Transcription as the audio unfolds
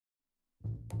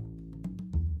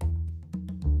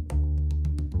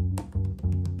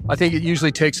I think it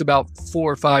usually takes about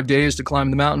 4 or 5 days to climb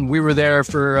the mountain. We were there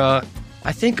for,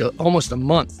 I think, almost a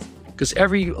month, because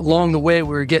along the way, we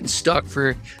were getting stuck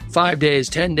for 5 days,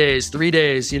 10 days, 3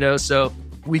 days, so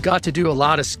we got to do a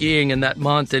lot of skiing in that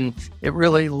month, and it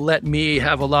really let me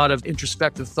have a lot of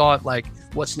introspective thought, like,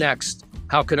 what's next?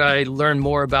 How could I learn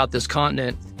more about this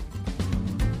continent?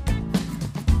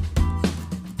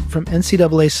 From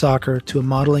NCAA soccer to a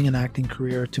modeling and acting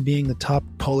career to being the top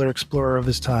polar explorer of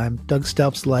his time, Doug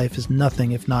Stoup's life is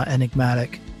nothing if not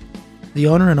enigmatic. The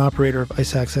owner and operator of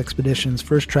Ice Axe Expeditions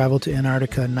first traveled to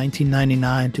Antarctica in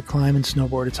 1999 to climb and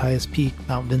snowboard its highest peak,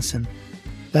 Mount Vinson.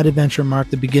 That adventure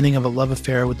marked the beginning of a love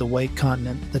affair with the white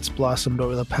continent that's blossomed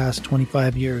over the past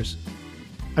 25 years.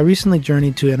 I recently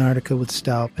journeyed to Antarctica with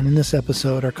Stoup, and in this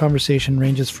episode, our conversation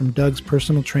ranges from Doug's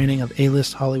personal training of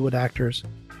A-list Hollywood actors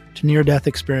to near-death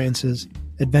experiences,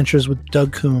 adventures with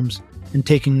Doug Coombs, and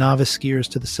taking novice skiers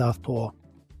to the South Pole.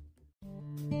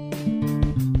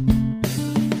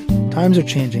 Times are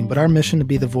changing, but our mission to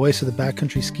be the voice of the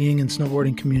backcountry skiing and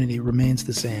snowboarding community remains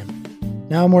the same.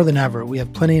 Now more than ever, we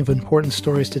have plenty of important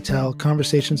stories to tell,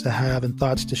 conversations to have, and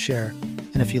thoughts to share.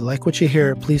 And if you like what you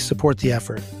hear, please support the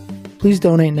effort. Please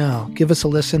donate now, give us a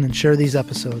listen, and share these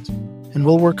episodes. And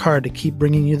we'll work hard to keep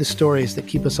bringing you the stories that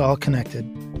keep us all connected.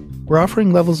 We're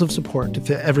offering levels of support to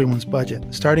fit everyone's budget,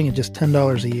 starting at just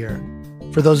 $10 a year.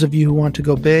 For those of you who want to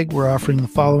go big, we're offering the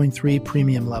following 3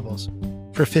 premium levels.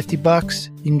 For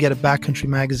 $50, you can get a Backcountry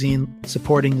Magazine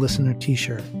Supporting Listener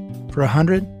t-shirt. For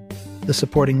 $100, the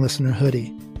Supporting Listener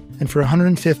hoodie. And for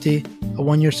 $150, a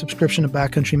 1-year subscription to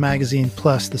Backcountry Magazine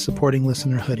plus the Supporting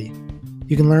Listener hoodie.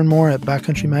 You can learn more at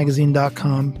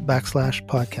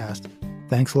backcountrymagazine.com/podcast.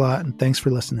 Thanks a lot, and thanks for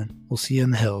listening. We'll see you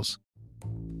in the hills.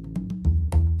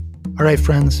 All right,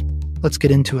 friends, let's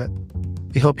get into it.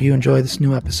 We hope you enjoy this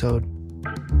new episode.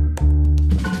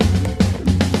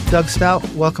 Doug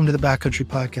Stoup, welcome to the Backcountry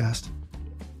Podcast.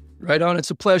 Right on.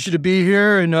 It's a pleasure to be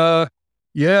here. And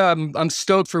I'm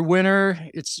stoked for winter.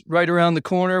 It's right around the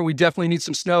corner. We definitely need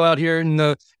some snow out here in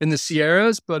the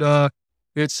Sierras, but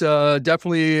it's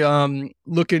definitely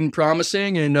looking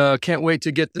promising, and can't wait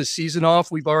to get the season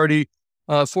off. We've already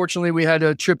fortunately, we had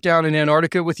a trip down in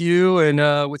Antarctica with you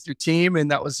and with your team,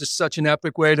 and that was just such an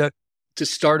epic way to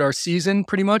start our season,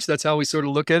 pretty much. That's how we sort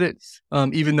of look at it,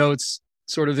 even though it's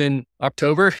sort of in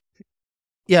October.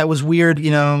 Yeah, it was weird,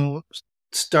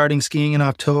 starting skiing in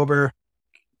October,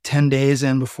 10 days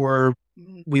in before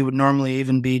we would normally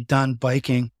even be done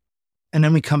biking. And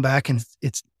then we come back and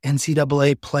it's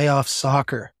NCAA playoff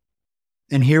soccer.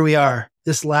 And here we are,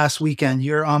 this last weekend,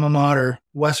 your alma mater,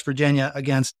 West Virginia,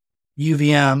 against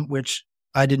UVM, which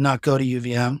I did not go to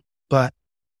UVM, but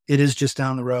it is just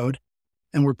down the road.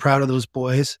 And we're proud of those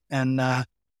boys. And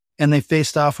they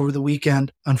faced off over the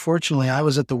weekend. Unfortunately, I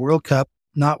was at the World Cup,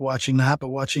 not watching that, but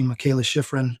watching Michaela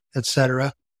Schifrin,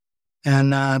 etc.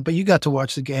 And but you got to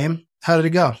watch the game. How did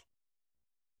it go?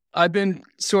 I've been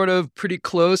sort of pretty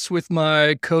close with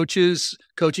my coaching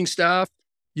staff.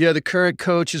 Yeah, the current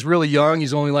coach is really young.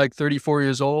 He's only like 34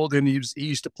 years old, and he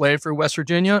used to play for West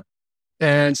Virginia.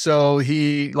 And so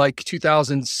he, like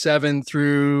 2007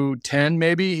 through 10,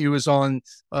 maybe, he was on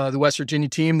the West Virginia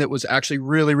team that was actually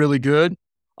really, really good.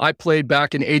 I played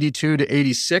back in 82 to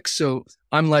 86, so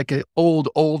I'm like an old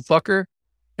fucker.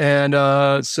 And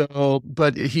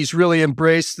but he's really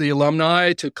embraced the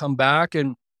alumni to come back,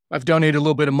 and I've donated a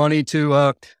little bit of money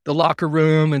to the locker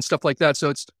room and stuff like that.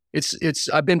 So it's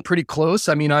I've been pretty close.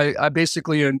 I mean, I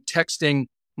basically am texting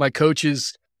my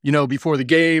coaches, before the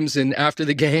games and after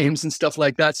the games and stuff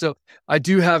like that. So I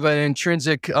do have an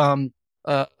intrinsic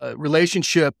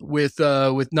relationship with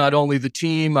not only the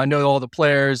team. I know all the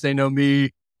players, they know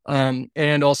me,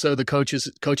 and also the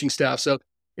coaching staff. So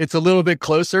it's a little bit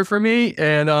closer for me.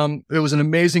 And it was an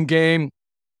amazing game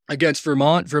against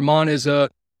Vermont. Vermont is a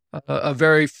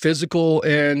very physical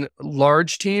and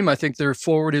large team. I think their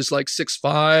forward is like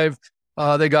 6'5".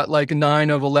 They got like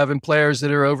 9 of 11 players that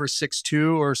are over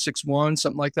 6'2" or 6'1",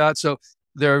 something like that. So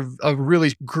they're a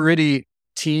really gritty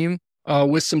team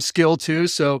with some skill too.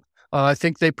 So I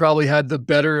think they probably had the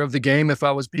better of the game, if I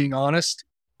was being honest.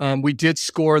 We did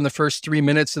score in the first 3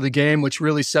 minutes of the game, which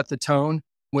really set the tone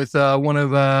with one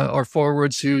of our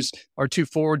forwards, who's our 2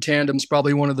 forward tandems,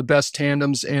 probably one of the best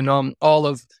tandems in all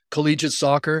of collegiate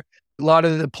soccer. A lot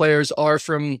of the players are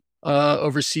from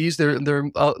overseas. They're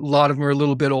a lot of them are a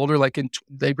little bit older. I think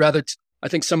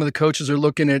some of the coaches are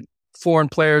looking at foreign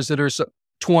players that are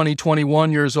 20,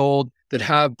 21 years old that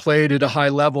have played at a high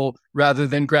level, rather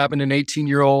than grabbing an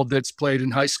 18-year-old that's played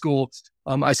in high school.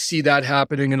 I see that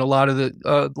happening in a lot of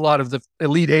the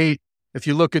Elite Eight. If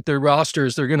you look at their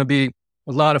rosters, they're going to be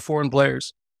a lot of foreign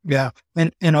players. Yeah.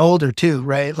 And older too,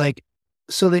 right? Like,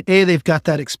 so they've got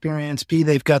that experience. B,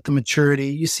 they've got the maturity.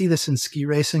 You see this in ski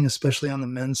racing, especially on the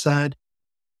men's side.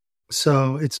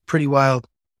 So it's pretty wild.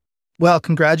 Well,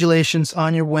 congratulations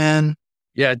on your win.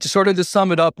 Yeah, to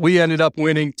sum it up, we ended up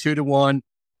winning 2-1,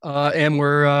 and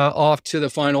we're off to the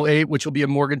final 8, which will be in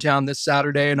Morgantown this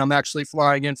Saturday. And I'm actually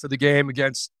flying in for the game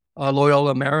against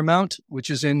Loyola Marymount, which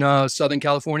is in Southern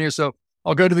California. So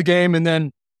I'll go to the game, and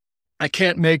then I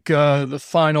can't make the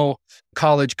final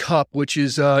College Cup, which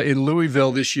is in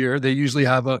Louisville this year. They usually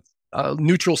have a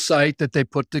neutral site that they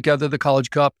put together, the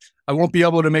College Cup. I won't be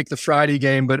able to make the Friday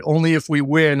game, but only if we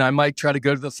win. I might try to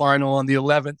go to the final on the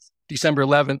 11th, December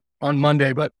 11th on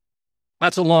Monday, but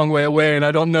that's a long way away, and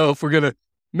I don't know if we're going to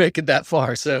make it that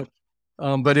far. So,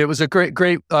 but it was a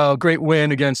great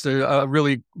win against a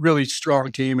really, really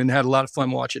strong team, and had a lot of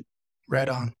fun watching. Right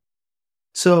on.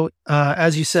 So,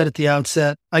 as you said at the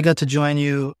outset, I got to join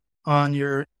you on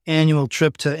your annual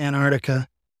trip to Antarctica,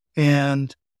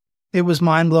 and it was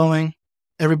mind-blowing.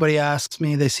 Everybody asks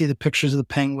me, they see the pictures of the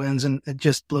penguins, and it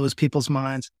just blows people's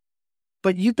minds.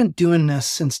 But you've been doing this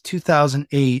since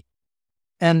 2008.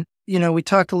 And, we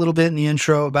talked a little bit in the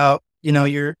intro about,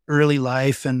 your early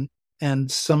life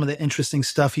and some of the interesting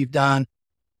stuff you've done.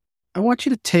 I want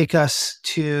you to take us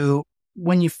to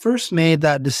when you first made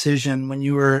that decision, when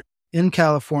you were in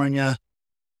California,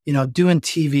 doing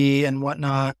TV and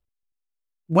whatnot.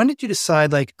 When did you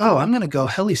decide, like, oh, I'm going to go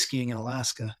heli skiing in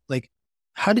Alaska? Like,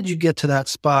 how did you get to that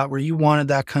spot where you wanted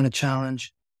that kind of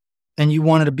challenge and you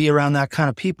wanted to be around that kind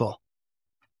of people?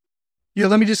 Yeah,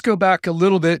 let me just go back a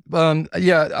little bit.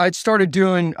 I'd started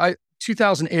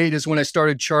 2008 is when I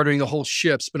started chartering the whole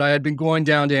ships, but I had been going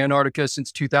down to Antarctica since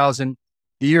the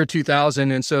year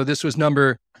 2000. And so this was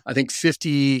number, I think,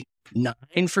 59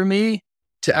 for me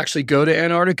to actually go to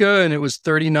Antarctica. And it was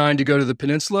 39 to go to the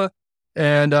peninsula.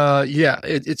 And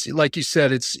it's like you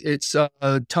said, it's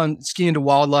a ton skiing to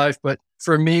wildlife, but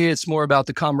for me, it's more about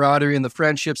the camaraderie and the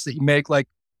friendships that you make, like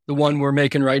the one we're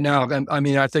making right now. I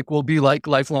mean, I think we'll be like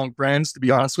lifelong friends, to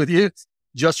be honest with you,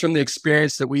 just from the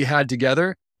experience that we had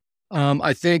together.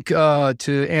 I think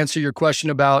to answer your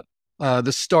question about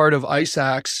the start of Ice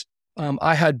Axe,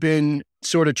 I had been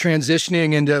sort of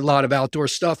transitioning into a lot of outdoor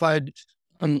stuff. I'd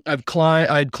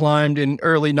climbed in mid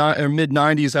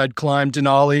 90s. I'd climbed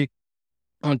Denali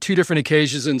on 2 different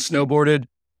occasions and snowboarded.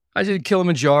 I did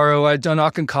Kilimanjaro. I'd done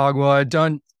Aconcagua. I'd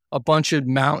done a bunch of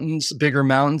mountains, bigger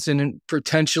mountains, and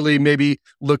potentially maybe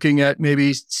looking at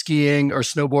maybe skiing or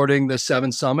snowboarding the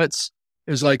 7 summits.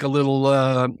 It was like a little,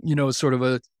 sort of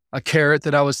a carrot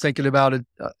that I was thinking about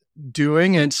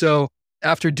doing. And so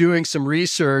after doing some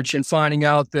research and finding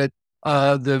out that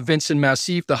the Vincent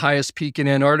Massif, the highest peak in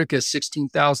Antarctica,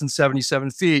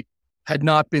 16,077 feet, had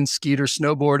not been skied or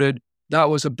snowboarded, that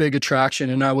was a big attraction.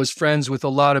 And I was friends with a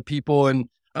lot of people, and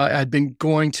I'd been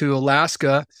going to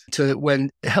Alaska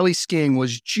when heli skiing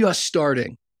was just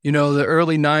starting. The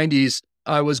early 90s,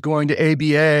 I was going to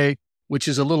ABA, which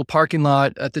is a little parking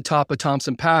lot at the top of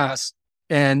Thompson Pass,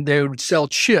 and they would sell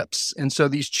chips. And so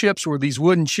these chips were these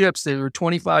wooden chips. They were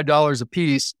 $25 a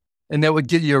piece, and that would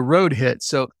give you a road hit.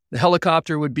 So the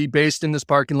helicopter would be based in this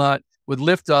parking lot, would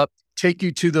lift up, take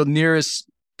you to the nearest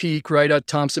peak right at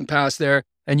Thompson Pass there,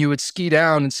 and you would ski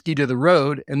down and ski to the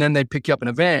road, and then they'd pick you up in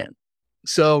a van.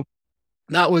 So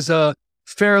that was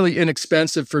fairly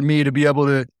inexpensive for me to be able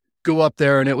to go up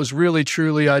there. And it was really,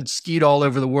 truly, I'd skied all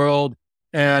over the world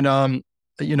and,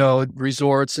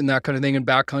 resorts and that kind of thing in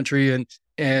backcountry.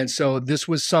 And so this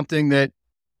was something that,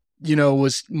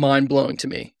 was mind blowing to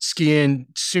me. Skiing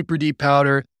super deep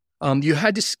powder. You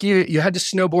had to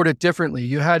snowboard it differently.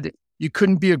 You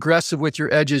couldn't be aggressive with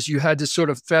your edges. You had to sort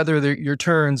of feather your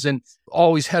turns and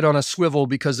always head on a swivel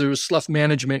because there was slough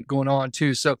management going on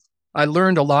too. So I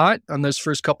learned a lot on those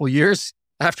first couple of years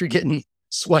after getting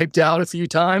swiped out a few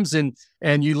times, and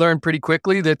you learn pretty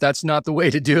quickly that that's not the way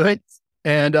to do it.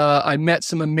 And I met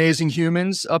some amazing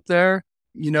humans up there,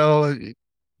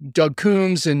 Doug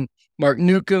Coombs and Mark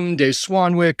Newcomb, Dave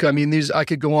Swanwick. I mean, I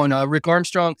could go on, Rick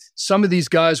Armstrong. Some of these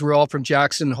guys were all from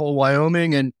Jackson Hole,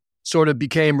 Wyoming, and sort of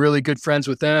became really good friends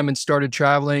with them and started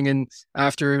traveling. And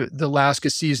after the Alaska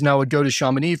season, I would go to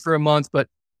Chamonix for a month, but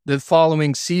the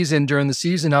following season, during the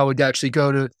season, I would actually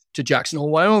go to Jackson Hole,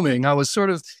 Wyoming. I was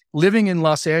sort of living in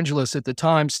Los Angeles at the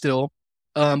time still,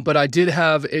 but I did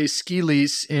have a ski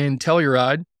lease in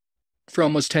Telluride for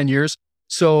almost 10 years.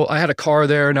 So I had a car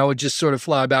there, and I would just sort of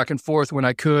fly back and forth when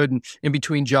I could, and in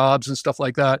between jobs and stuff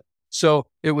like that. So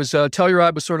it was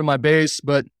Telluride was sort of my base,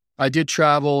 but I did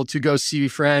travel to go see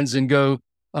friends and go,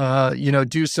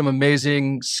 do some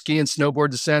amazing ski and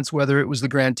snowboard descents, whether it was the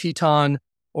Grand Teton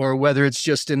or whether it's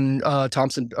just in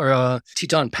Thompson or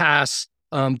Teton Pass.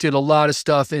 Did a lot of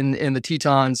stuff in the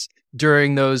Tetons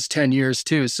during those 10 years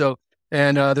too. So,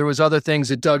 and there was other things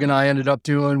that Doug and I ended up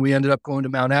doing. We ended up going to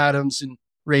Mount Adams and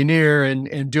Rainier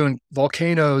and doing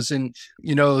volcanoes and,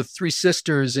 Three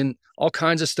Sisters and all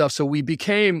kinds of stuff. So we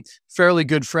became fairly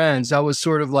good friends. He was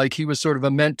sort of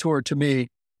a mentor to me,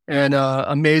 and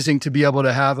amazing to be able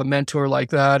to have a mentor like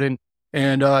that.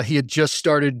 And he had just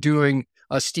started doing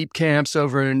steep camps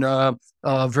over in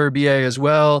Verbier as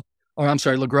well. Or I'm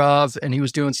sorry, Le Grave, and he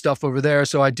was doing stuff over there.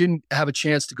 So I didn't have a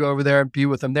chance to go over there and be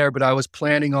with him there, but I was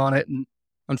planning on it. And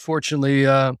unfortunately,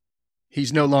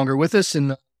 he's no longer with us,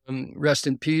 and rest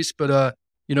in peace. But,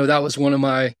 that was one of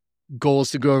my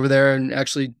goals, to go over there and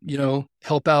actually,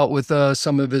 help out with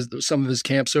some of his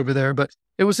camps over there. But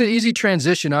it was an easy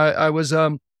transition. I was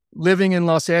living in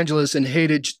Los Angeles and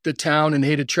hated the town and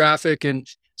hated traffic. And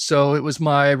so it was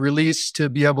my release to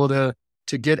be able to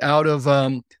get out of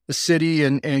the city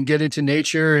and get into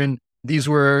nature. And these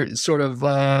were sort of,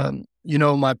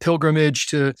 my pilgrimage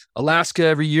to Alaska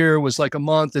every year was like a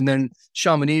month, and then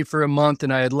Chamonix for a month.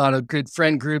 And I had a lot of good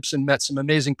friend groups and met some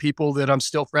amazing people that I'm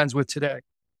still friends with today.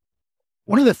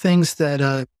 One of the things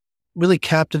that really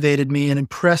captivated me and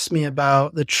impressed me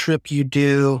about the trip you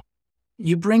do,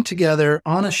 you bring together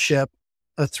on a ship,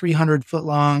 a 300-foot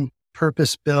long,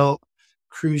 purpose-built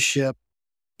cruise ship,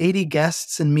 80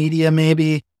 guests and media,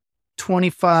 maybe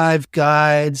 25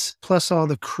 guides, plus all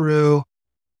the crew,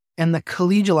 and the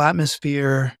collegial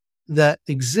atmosphere that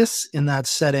exists in that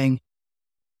setting.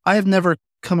 I have never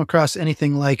come across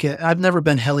anything like it. I've never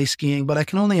been heli skiing, but I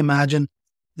can only imagine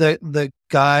the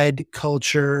guide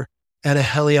culture at a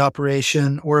heli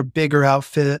operation or a bigger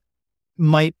outfit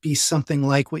might be something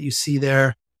like what you see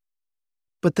there.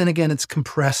 But then again, it's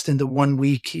compressed into 1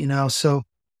 week, so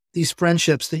these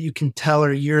friendships that you can tell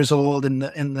are years old, and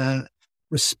the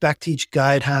respect each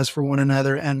guide has for one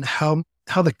another, and how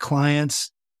the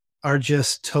clients are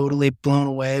just totally blown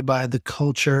away by the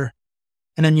culture.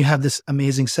 And then you have this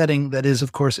amazing setting that is,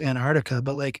 of course, Antarctica.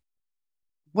 But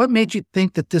what made you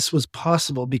think that this was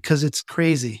possible? Because it's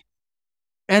crazy.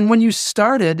 And when you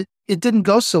started, it didn't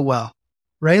go so well,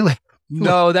 right?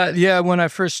 No, when I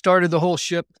first started the whole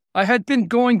ship, I had been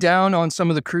going down on some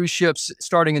of the cruise ships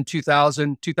starting in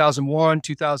 2000, 2001,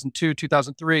 2002,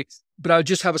 2003, but I would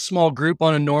just have a small group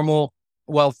on a normal,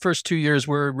 first 2 years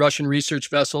were Russian research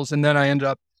vessels. And then I ended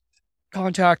up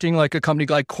contacting a company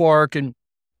like Quark, and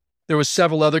there was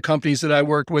several other companies that I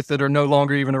worked with that are no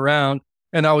longer even around.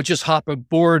 And I would just hop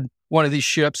aboard one of these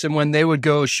ships. And when they would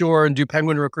go ashore and do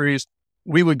penguin rookeries,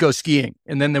 we would go skiing,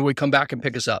 and then they would come back and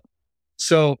pick us up.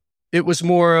 So it was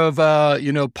more of,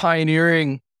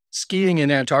 pioneering skiing in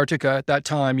Antarctica at that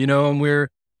time, and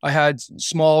I had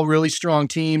small, really strong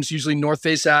teams, usually North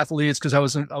Face athletes, because I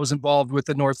was involved with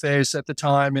the North Face at the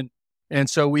time. And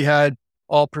so we had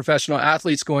all professional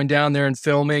athletes going down there and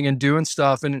filming and doing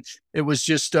stuff. And it was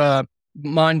just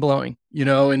mind blowing,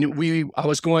 and I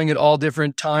was going at all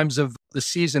different times of the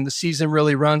season. The season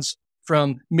really runs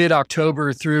from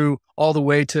mid-October through all the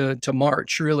way to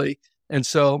March, really. And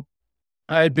so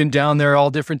I had been down there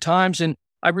all different times, and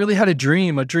I really had a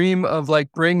dream of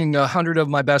bringing 100 of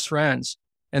my best friends.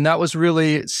 And that was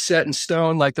really set in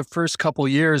stone. The first couple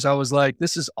of years, I was like,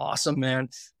 this is awesome, man.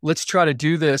 Let's try to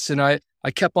do this. And I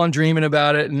kept on dreaming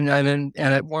about it. And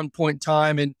at one point in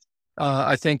time, and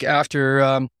I think after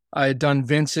I had done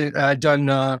Vincent, I had done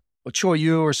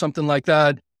Choyu or something like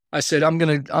that, I said, I'm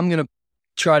going to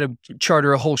try to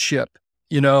charter a whole ship,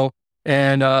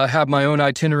 and have my own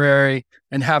itinerary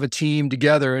and have a team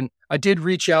together. And I did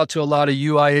reach out to a lot of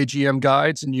UIAGM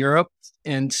guides in Europe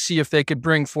and see if they could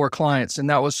bring 4 clients. And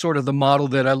that was sort of the model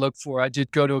that I looked for. I did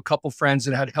go to a couple friends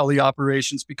that had heli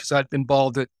operations because I'd been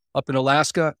involved up in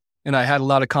Alaska, and I had a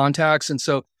lot of contacts. And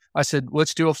so I said,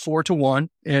 let's do a 4-to-1.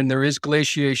 And there is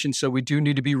glaciation, so we do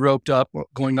need to be roped up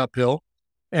going uphill.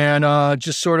 And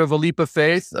just sort of a leap of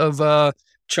faith of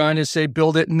trying to say,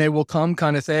 build it and they will come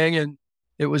kind of thing. And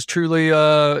it was truly,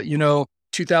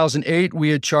 2008, we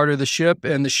had chartered the ship,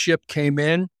 and the ship came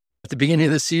in at the beginning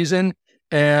of the season,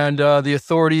 and the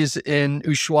authorities in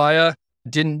Ushuaia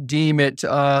didn't deem it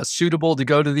suitable to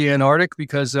go to the Antarctic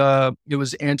because it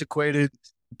was antiquated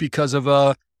because of,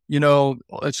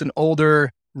 it's an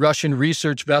older Russian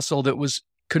research vessel that was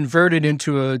converted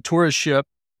into a tourist ship.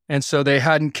 And so they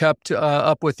hadn't kept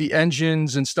up with the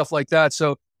engines and stuff like that.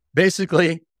 So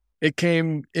basically it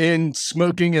came in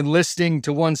smoking and listing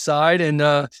to one side,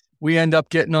 and we end up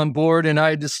getting on board, and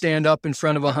I had to stand up in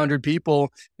front of 100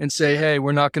 people and say, hey,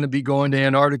 we're not going to be going to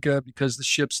Antarctica because the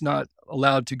ship's not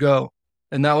allowed to go.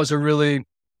 And that was a really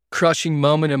crushing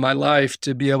moment in my life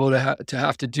to be able to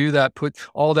have to do that, put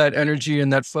all that energy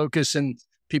and that focus and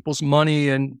people's money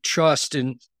and trust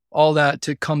and all that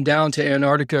to come down to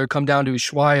Antarctica or come down to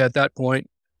Ushuaia at that point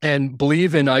and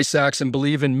believe in Ice Axe and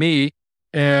believe in me.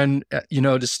 And,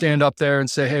 to stand up there and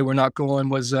say, hey, we're not going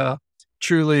was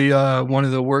truly one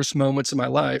of the worst moments of my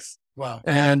life. Wow.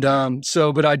 And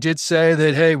but I did say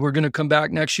that, hey, we're going to come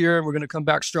back next year. We're going to come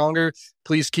back stronger.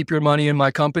 Please keep your money in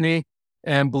my company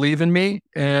and believe in me.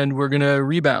 And we're going to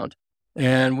rebound.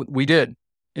 And we did.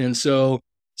 And so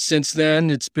since then,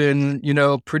 it's been,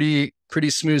 pretty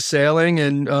smooth sailing.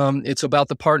 And it's about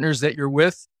the partners that you're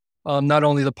with, not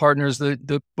only the partners,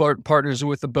 the partners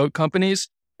with the boat companies.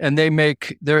 And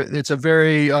it's a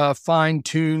very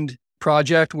fine-tuned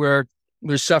project where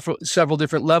there's several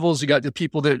different levels. You got the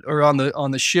people that are on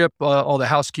the ship, all the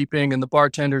housekeeping and the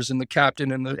bartenders and the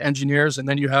captain and the engineers. And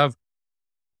then you have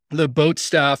the boat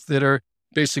staff that are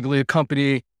basically a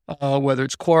company, whether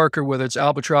it's Quark or whether it's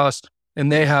Albatross.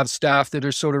 And they have staff that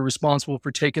are sort of responsible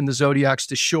for taking the Zodiacs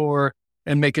to shore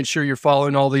and making sure you're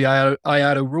following all the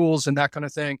IATA rules and that kind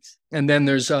of thing. And then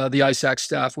there's the Ice Axe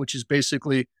staff, which is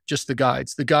basically just the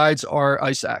guides. The guides are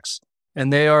Ice Axe.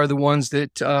 And they are the ones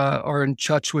that are in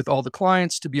touch with all the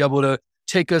clients to be able to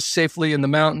take us safely in the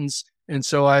mountains. And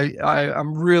so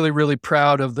I'm really, really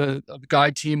proud of the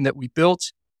guide team that we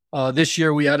built. This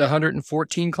year we had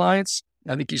 114 clients.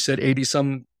 I think you said 80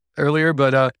 some earlier,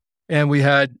 but and we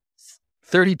had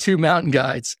 32 mountain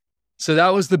guides. So that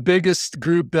was the biggest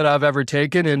group that I've ever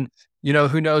taken. And,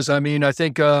 who knows? I mean, I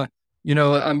think,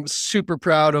 I'm super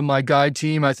proud of my guide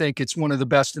team. I think it's one of the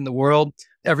best in the world.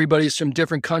 Everybody's from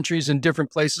different countries and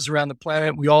different places around the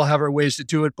planet. We all have our ways to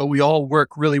do it, but we all work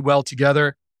really well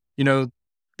together. The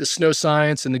snow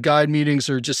science and the guide meetings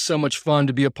are just so much fun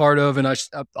to be a part of. And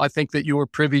I think that you were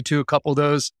privy to a couple of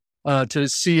those to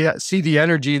see the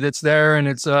energy that's there. And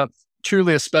it's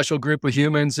truly a special group of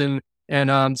humans and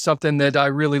something that I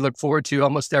really look forward to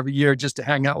almost every year just to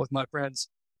hang out with my friends.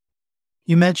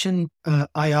 You mentioned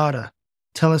IATA.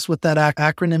 Tell us what that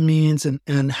acronym means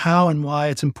and how and why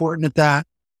it's important at that.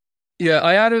 Yeah,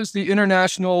 IATA is the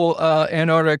International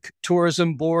Antarctic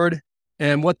Tourism Board.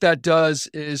 And what that does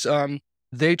is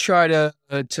they try to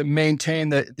maintain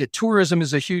that tourism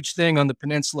is a huge thing on the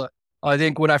peninsula. I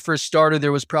think when I first started,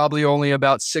 there was probably only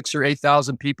about 6,000 or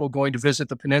 8,000 people going to visit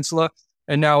the peninsula.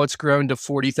 And now it's grown to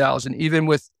 40,000, even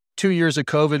with 2 years of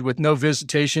COVID, with no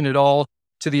visitation at all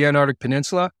to the Antarctic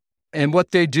Peninsula. And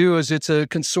what they do is it's a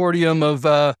consortium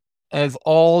of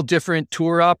all different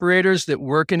tour operators that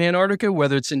work in Antarctica,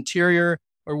 whether it's interior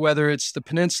or whether it's the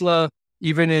peninsula.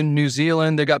 Even in New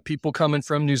Zealand, they got people coming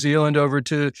from New Zealand over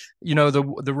to,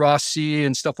 the Ross Sea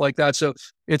and stuff like that. So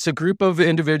it's a group of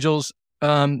individuals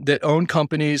that own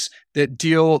companies that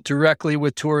deal directly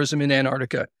with tourism in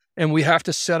Antarctica. And we have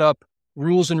to set up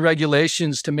rules and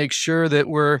regulations to make sure that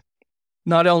we're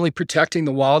not only protecting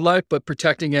the wildlife, but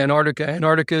protecting Antarctica.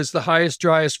 Antarctica is the highest,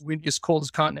 driest, windiest,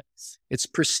 coldest continent. It's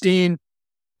pristine.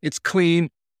 It's clean.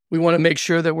 We want to make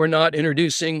sure that we're not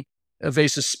introducing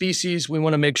invasive species. We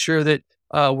want to make sure that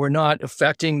we're not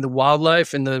affecting the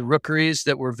wildlife and the rookeries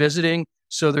that we're visiting.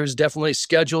 So there's definitely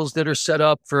schedules that are set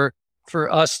up for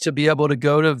us to be able to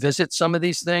go to visit some of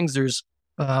these things. There's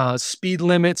speed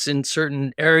limits in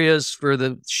certain areas for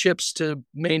the ships to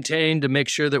maintain to make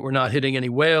sure that we're not hitting any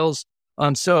whales.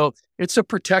 So it's a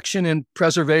protection and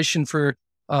preservation for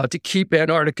to keep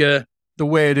Antarctica the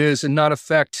way it is and not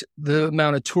affect the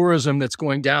amount of tourism that's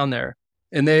going down there.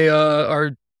 And they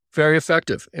are very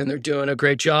effective and they're doing a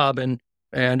great job. And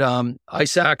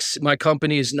Ice Axe, my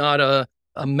company, is not a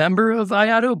member of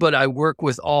IATA, but I work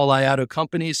with all IATA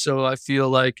companies. So I feel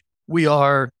like we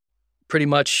are pretty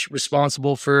much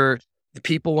responsible for the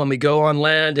people when we go on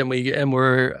land, and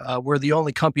we're the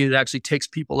only company that actually takes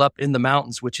people up in the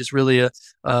mountains, which is really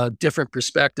a different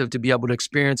perspective to be able to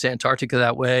experience Antarctica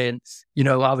that way. And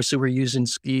obviously we're using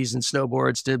skis and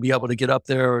snowboards to be able to get up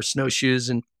there, or snowshoes,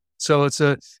 and so it's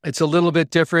a little bit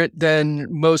different than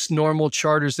most normal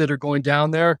charters that are going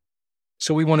down there.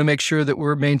 So we want to make sure that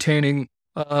we're maintaining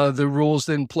the rules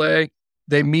in play.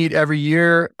 They meet every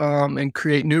year and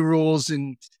create new rules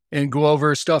and go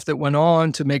over stuff that went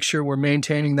on to make sure we're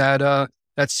maintaining that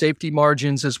safety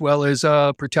margins as well as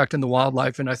protecting the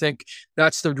wildlife. And I think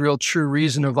that's the real true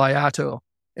reason of IATA.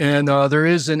 And there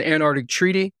is an Antarctic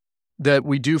treaty that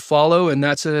we do follow, and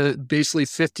that's basically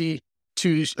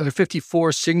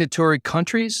 54 signatory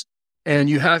countries. And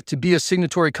you have to be a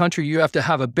signatory country, you have to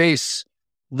have a base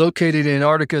located in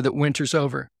Antarctica that winters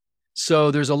over.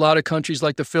 So there's a lot of countries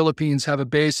like the Philippines have a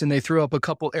base, and they throw up a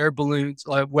couple air balloons,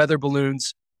 like weather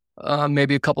balloons,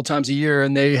 maybe a couple times a year,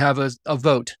 and they have a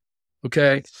vote.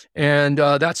 Okay. And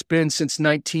that's been since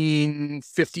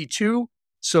 1952.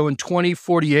 So in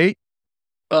 2048,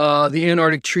 the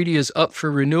Antarctic Treaty is up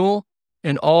for renewal,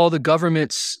 and all the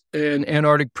governments and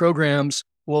Antarctic programs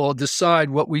will decide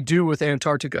what we do with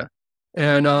Antarctica.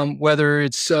 And whether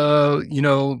it's,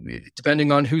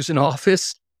 depending on who's in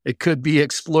office, it could be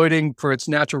exploiting for its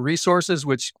natural resources,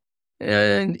 which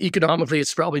and economically,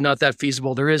 it's probably not that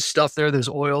feasible. There is stuff there. There's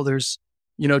oil, there's,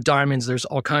 diamonds, there's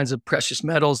all kinds of precious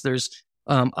metals, there's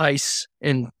ice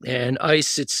and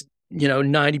ice. It's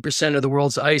 90% of the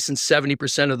world's ice and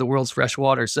 70% of the world's fresh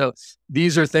water. So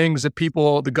these are things that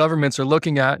the governments are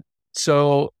looking at.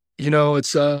 So,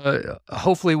 it's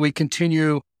hopefully we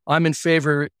continue. I'm in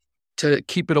favor to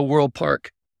keep it a world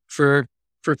park for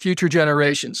future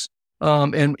generations.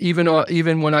 And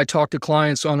even when I talk to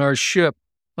clients on our ship,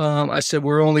 I said,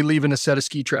 we're only leaving a set of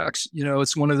ski tracks.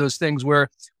 It's one of those things where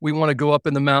we want to go up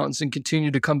in the mountains and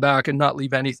continue to come back and not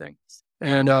leave anything.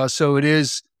 And so it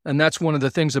is. And that's one of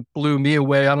the things that blew me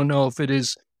away. I don't know if it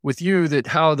is with you that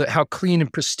how clean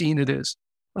and pristine it is.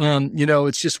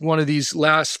 It's just one of these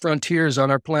last frontiers on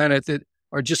our planet that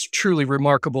are just truly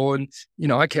remarkable. And,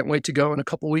 I can't wait to go in a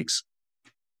couple of weeks.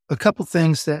 A couple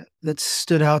things that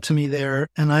stood out to me there,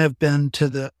 and I have been to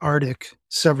the Arctic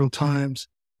several times,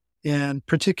 and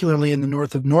particularly in the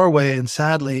north of Norway. And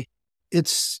sadly,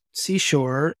 its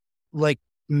seashore, like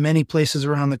many places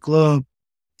around the globe,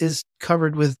 is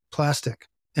covered with plastic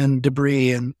and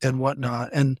debris and whatnot.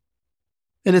 And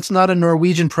it's not a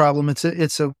Norwegian problem.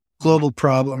 It's a global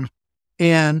problem.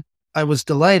 And I was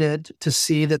delighted to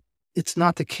see that it's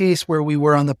not the case where we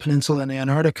were on the peninsula in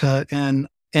Antarctica. And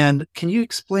can you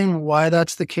explain why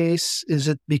that's the case? Is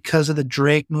it because of the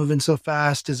Drake moving so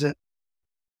fast? Is it?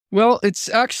 Well, it's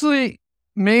actually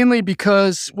mainly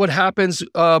because what happens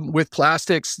with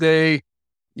plastics, they,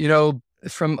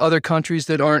 from other countries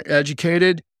that aren't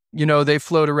educated, they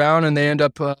float around and they end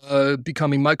up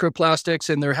becoming microplastics.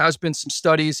 And there has been some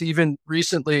studies even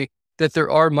recently that there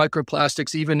are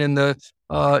microplastics even in the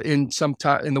in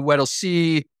the Weddell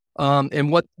Sea.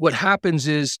 And what happens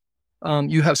is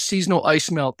you have seasonal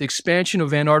ice melt. The expansion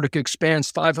of Antarctica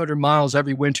expands 500 miles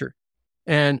every winter.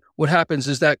 And what happens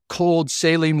is that cold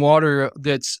saline water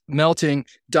that's melting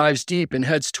dives deep and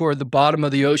heads toward the bottom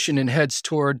of the ocean and heads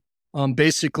toward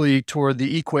basically toward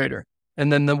the equator.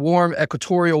 And then the warm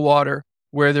equatorial water,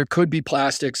 where there could be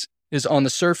plastics, is on the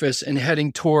surface and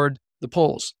heading toward the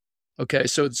poles. Okay,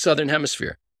 so the southern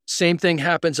hemisphere. Same thing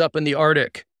happens up in the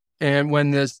Arctic, and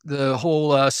when the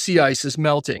whole sea ice is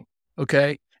melting.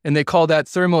 Okay, and they call that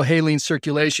thermohaline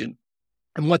circulation.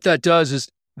 And what that does is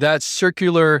that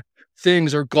circular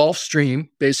things, or Gulf Stream,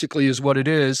 basically is what it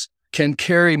is, can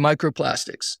carry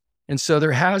microplastics. And so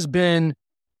there has been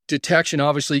detection.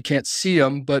 Obviously, you can't see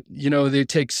them, but they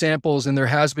take samples, and there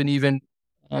has been even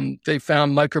they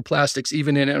found microplastics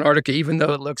even in Antarctica, even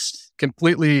though it looks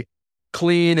completely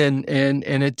clean. And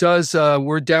it does.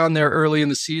 We're down there early in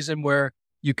the season where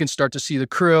you can start to see the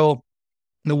krill.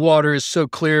 The water is so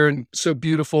clear and so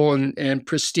beautiful and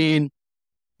pristine.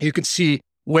 You can see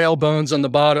whale bones on the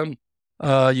bottom.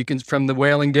 You can from the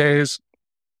whaling days.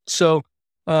 So.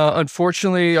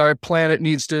 Unfortunately, our planet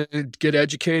needs to get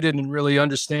educated and really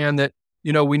understand that,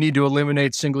 we need to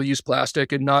eliminate single-use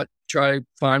plastic and not try to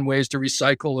find ways to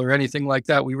recycle or anything like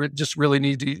that. We just really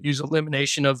need to use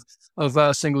elimination of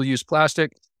single-use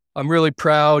plastic. I'm really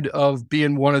proud of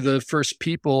being one of the first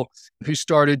people who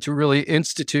started to really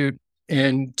institute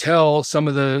and tell some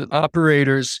of the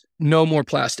operators, no more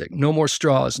plastic, no more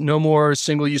straws, no more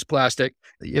single-use plastic.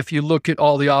 If you look at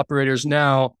all the operators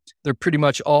now, they're pretty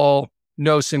much all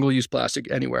no single-use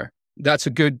plastic anywhere. That's a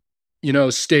good,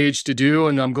 stage to do.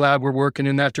 And I'm glad we're working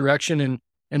in that direction.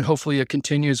 And hopefully it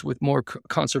continues with more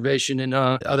conservation and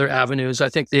other avenues. I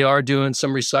think they are doing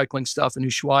some recycling stuff in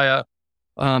Ushuaia,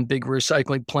 big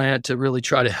recycling plant to really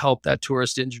try to help that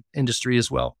tourist industry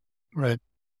as well. Right.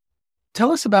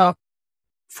 Tell us about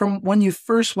from when you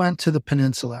first went to the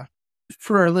peninsula.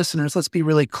 For our listeners, let's be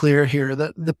really clear here.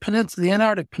 The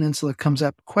Antarctic Peninsula comes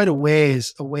up quite a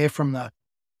ways away from the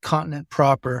continent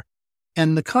proper.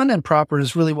 And the continent proper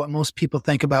is really what most people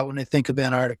think about when they think of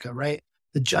Antarctica, right?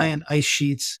 The giant ice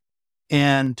sheets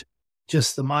and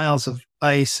just the miles of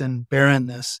ice and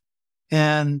barrenness.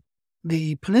 And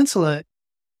the peninsula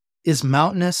is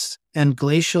mountainous and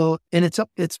glacial, and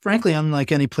it's frankly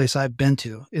unlike any place I've been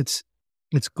to. It's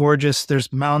gorgeous.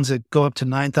 There's mountains that go up to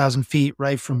 9,000 feet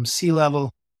right from sea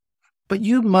level. But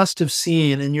you must have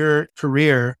seen in your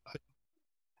career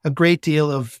a great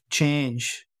deal of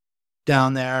change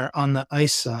down there on the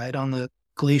ice side, on the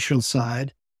glacial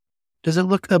side. Does it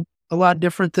look a lot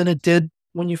different than it did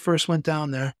when you first went down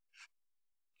there?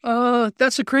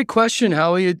 That's a great question,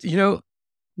 Howie.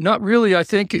 Not really. I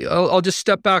think I'll just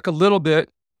step back a little bit.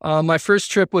 My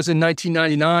first trip was in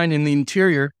 1999 in the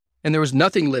interior, and there was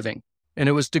nothing living. And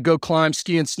it was to go climb,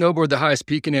 ski, and snowboard the highest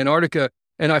peak in Antarctica.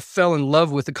 And I fell in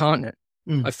love with the continent.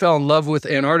 I fell in love with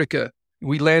Antarctica.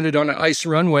 We landed on an ice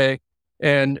runway,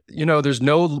 and, there's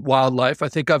no wildlife. I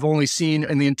think I've only seen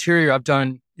in the interior, I've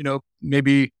done,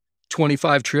 maybe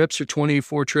 25 trips or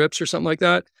 24 trips or something like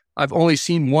that. I've only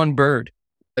seen one bird,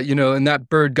 and that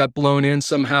bird got blown in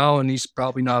somehow, and he's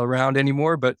probably not around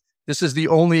anymore. But this is the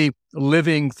only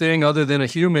living thing other than a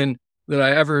human that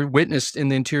I ever witnessed in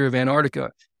the interior of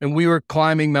Antarctica. And we were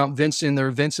climbing Mount Vincent, or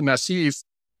Vincent Massif.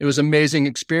 It was an amazing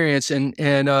experience. And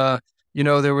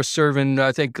they were serving,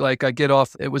 I think, like I get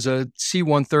off, it was a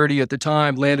C-130 at the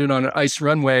time, landed on an ice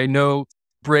runway, no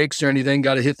brakes or anything,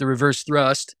 got to hit the reverse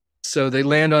thrust. So they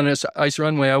land on this ice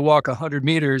runway. I walk 100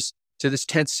 meters to this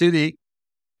tent city,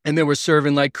 and they were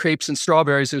serving like crepes and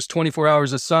strawberries. It was 24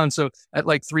 hours of sun. So at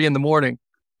like 3 a.m.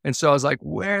 And so I was like,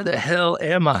 where the hell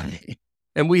am I?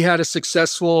 And we had a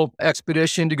successful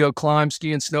expedition to go climb,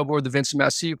 ski, and snowboard the Vincent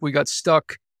Massif. We got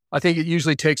stuck. I think it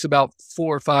usually takes about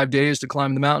 4 or 5 days to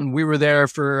climb the mountain. We were there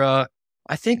for,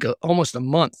 I think, almost a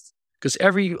month, because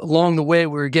along the way,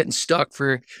 we were getting stuck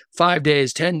for 5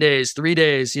 days, 10 days, 3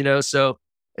 days, so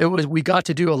we got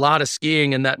to do a lot of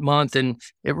skiing in that month, and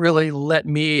it really let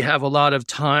me have a lot of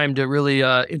time to really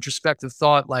introspective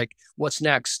thought, like, what's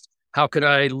next? How could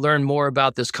I learn more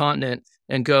about this continent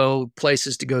and go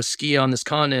places to go ski on this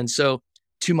continent? So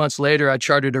 2 months later, I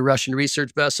chartered a Russian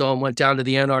research vessel and went down to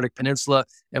the Antarctic Peninsula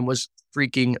and was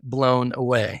freaking blown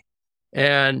away.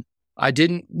 And I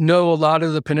didn't know a lot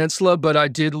of the peninsula, but I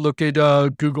did look at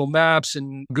Google Maps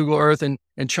and Google Earth and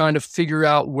trying to figure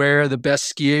out where the best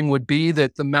skiing would be,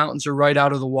 that the mountains are right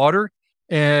out of the water.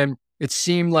 And it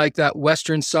seemed like that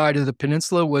western side of the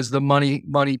peninsula was the money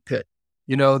pit.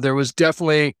 There was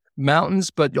definitely mountains,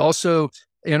 but also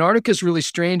Antarctica is really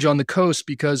strange on the coast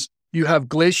because you have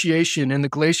glaciation, and the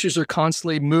glaciers are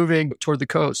constantly moving toward the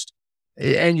coast.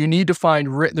 And you need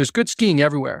to there's good skiing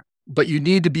everywhere, but you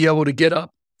need to be able to get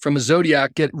up from a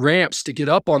Zodiac, get ramps to get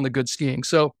up on the good skiing.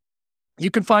 So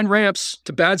you can find ramps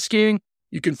to bad skiing.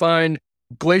 You can find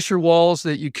glacier walls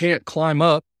that you can't climb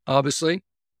up, obviously.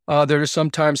 They're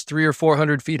sometimes 300 or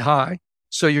 400 feet high.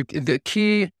 So the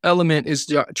key element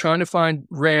is trying to find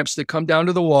ramps that come down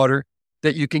to the water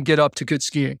that you can get up to good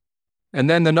skiing. And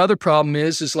then another problem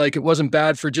is like, it wasn't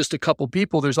bad for just a couple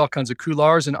people. There's all kinds of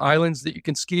couloirs and islands that you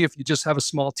can ski if you just have a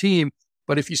small team.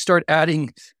 But if you start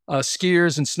adding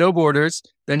skiers and snowboarders,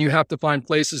 then you have to find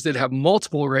places that have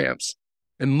multiple ramps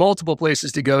and multiple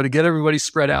places to go to get everybody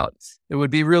spread out. It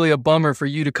would be really a bummer for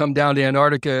you to come down to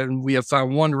Antarctica and we have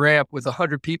found one ramp with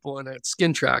 100 people in a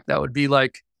skin track. That would be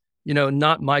like,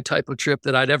 not my type of trip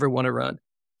that I'd ever want to run.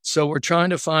 So we're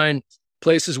trying to find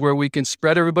places where we can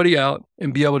spread everybody out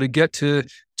and be able to get to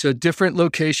different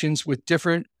locations with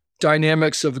different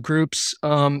dynamics of groups.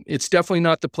 It's definitely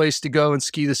not the place to go and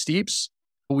ski the steeps.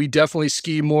 We definitely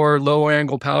ski more low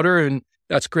angle powder, and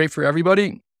that's great for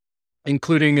everybody,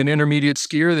 including an intermediate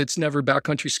skier that's never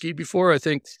backcountry skied before. I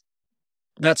think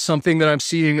that's something that I'm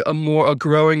seeing a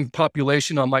growing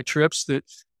population on my trips, that,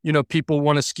 people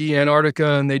want to ski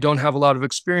Antarctica and they don't have a lot of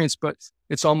experience, but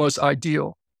it's almost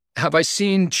ideal. Have I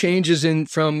seen changes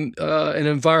from an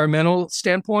environmental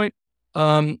standpoint?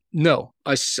 No,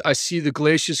 I see the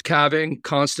glaciers calving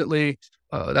constantly.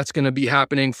 That's going to be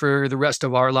happening for the rest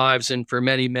of our lives and for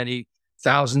many, many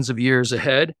thousands of years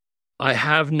ahead. I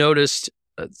have noticed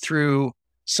through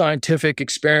scientific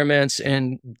experiments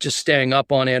and just staying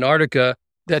up on Antarctica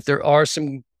that there are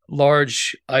some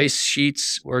large ice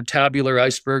sheets or tabular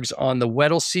icebergs on the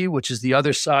Weddell Sea, which is the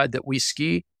other side that we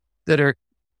ski, that are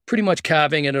pretty much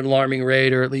calving at an alarming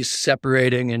rate, or at least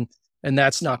separating, and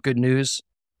that's not good news.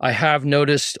 I have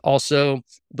noticed also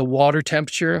the water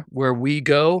temperature where we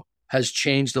go has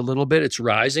changed a little bit. It's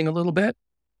rising a little bit,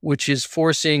 which is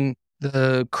forcing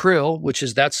the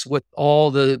krill, that's what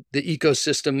all the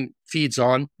ecosystem feeds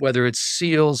on, whether it's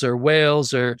seals or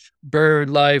whales or bird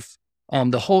life.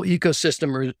 The whole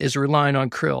ecosystem is relying on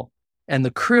krill, and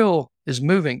the krill is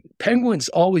moving. Penguins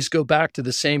always go back to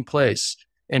the same place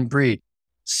and breed.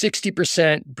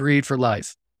 60% breed for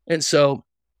life. And so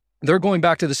they're going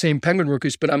back to the same penguin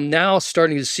rookeries, but I'm now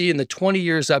starting to see in the 20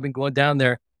 years I've been going down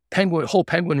there, whole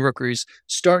penguin rookeries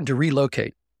starting to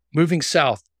relocate, moving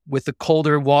south with the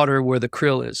colder water where the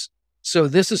krill is. So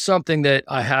this is something that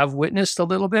I have witnessed a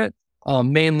little bit,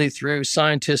 mainly through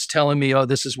scientists telling me, oh,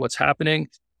 this is what's happening.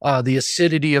 The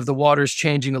acidity of the water is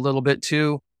changing a little bit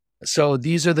too. So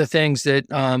these are the things that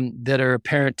are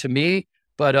apparent to me.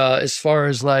 But as far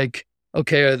as like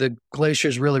okay, are the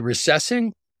glaciers really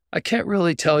recessing? I can't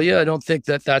really tell you. I don't think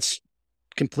that that's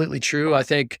completely true. I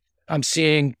think I'm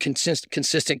seeing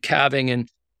consistent calving, and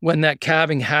when that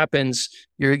calving happens,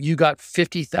 you got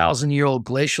 50,000-year-old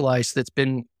glacial ice that's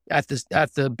been at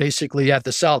the basically at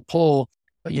the South Pole,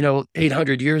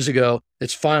 800 years ago.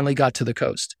 It's finally got to the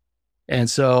coast, and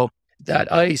so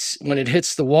that ice, when it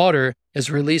hits the water,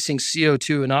 is releasing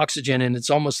CO2 and oxygen, and it's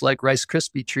almost like Rice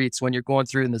Krispie treats when you're going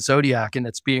through in the zodiac and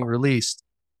it's being released,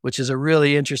 which is a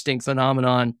really interesting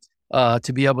phenomenon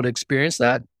to be able to experience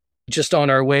that just on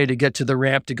our way to get to the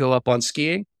ramp to go up on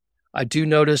skiing. I do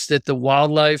notice that the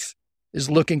wildlife is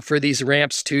looking for these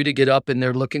ramps too to get up, and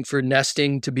they're looking for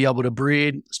nesting to be able to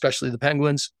breed, especially the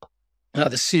penguins.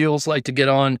 The seals like to get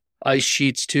on ice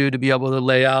sheets too to be able to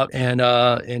lay out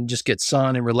and just get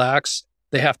sun and relax.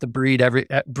 They have to breathe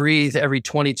every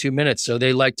 22 minutes, so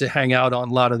they like to hang out on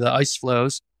a lot of the ice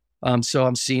flows. So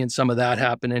I'm seeing some of that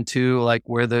happening too, like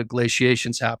where the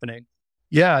glaciation's happening.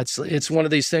 Yeah, it's one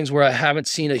of these things where I haven't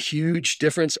seen a huge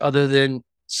difference other than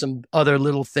some other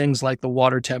little things like the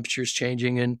water temperatures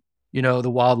changing and, the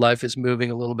wildlife is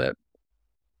moving a little bit.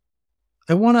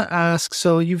 I want to ask,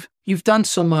 so you've done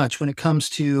so much when it comes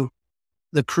to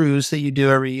the cruise that you do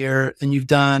every year, and you've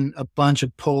done a bunch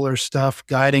of polar stuff,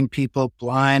 guiding people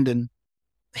blind and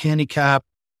handicapped,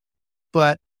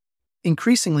 but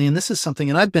increasingly, and this is something,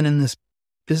 and I've been in this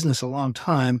business a long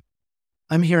time,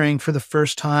 I'm hearing for the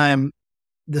first time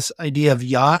this idea of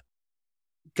yacht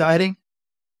guiding,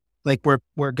 like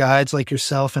where guides like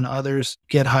yourself and others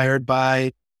get hired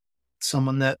by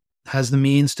someone that has the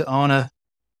means to own a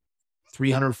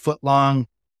 300-foot long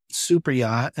super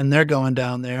yacht, and they're going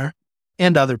down there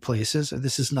and other places.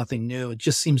 This is nothing new. It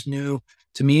just seems new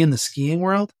to me in the skiing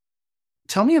world.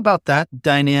 Tell me about that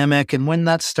dynamic and when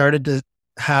that started to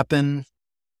happen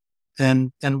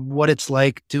and what it's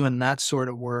like doing that sort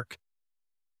of work.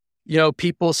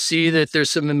 People see that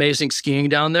there's some amazing skiing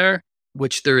down there,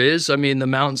 which there is. I mean, the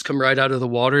mountains come right out of the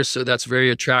water, so that's very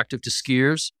attractive to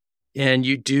skiers. And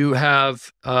you do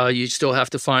have, you still have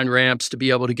to find ramps to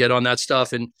be able to get on that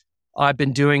stuff. And I've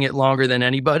been doing it longer than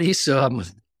anybody, so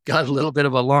I've got a little bit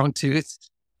of a long tooth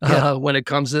when it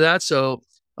comes to that. So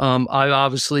I've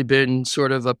obviously been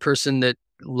sort of a person that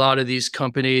a lot of these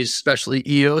companies, especially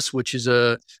EOS, which is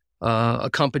a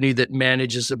company that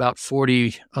manages about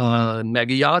 40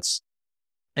 mega yachts,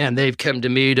 and they've come to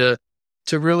me to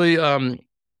really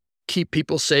keep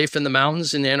people safe in the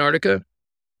mountains in Antarctica.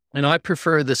 And I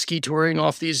prefer the ski touring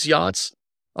off these yachts.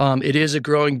 It is a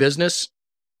growing business.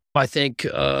 I think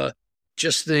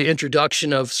just the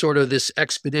introduction of sort of this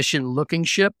expedition looking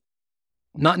ship,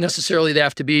 not necessarily they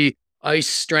have to be ice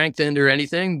strengthened or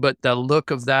anything, but the look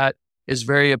of that is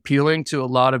very appealing to a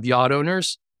lot of yacht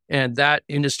owners. And that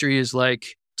industry is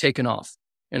like taken off.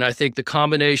 And I think the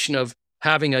combination of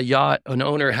having a yacht, an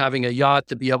owner having a yacht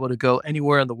to be able to go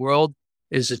anywhere in the world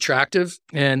is attractive.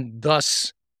 And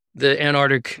thus the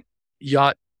Antarctic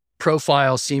yacht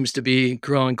profile seems to be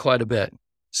growing quite a bit.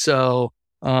 So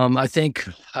I think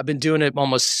I've been doing it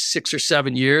almost 6 or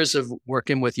 7 years of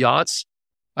working with yachts.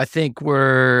 I think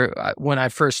when I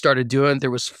first started doing it,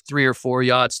 there was 3 or 4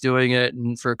 yachts doing it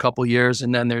and for a couple of years.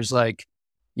 And then there's like,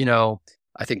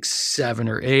 I think 7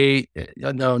 or 8,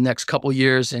 next couple of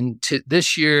years. And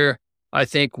this year, I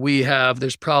think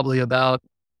there's probably about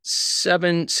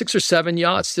 6 or 7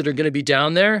 yachts that are going to be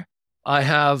down there. I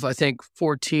have, I think,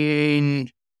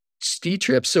 14 ski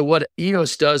trips. So what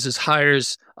EOS does is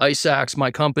hires Ice Axe,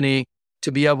 my company,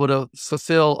 to be able to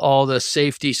fulfill all the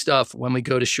safety stuff when we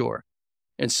go to shore.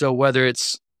 And so whether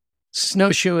it's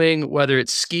snowshoeing, whether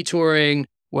it's ski touring,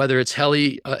 whether it's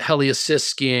heli assist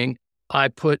skiing, I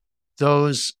put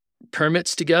those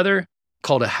permits together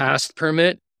called a HAST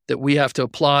permit that we have to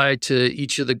apply to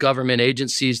each of the government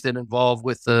agencies that involve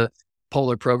with the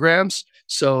polar programs.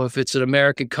 So if it's an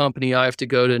American company, I have to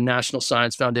go to National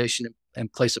Science Foundation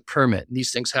and place a permit. And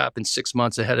these things happen 6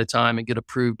 months ahead of time and get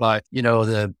approved by,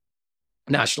 the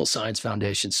National Science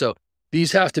Foundation. So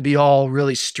these have to be all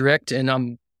really strict. And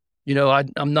I'm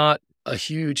not a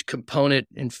huge component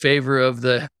in favor of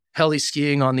the heli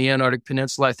skiing on the Antarctic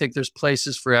Peninsula. I think there's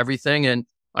places for everything. And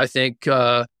I think,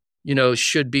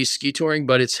 should be ski touring,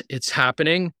 but it's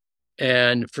happening.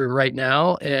 And for right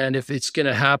now, and if it's going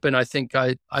to happen, I think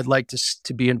I'd like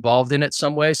to be involved in it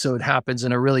some way. So it happens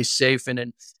in a really safe and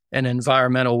an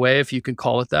environmental way, if you can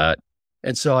call it that.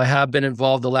 And so I have been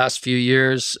involved the last few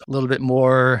years, a little bit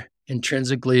more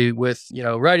intrinsically with,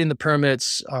 writing the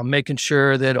permits, making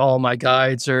sure that all my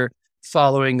guides are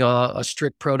following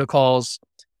strict protocols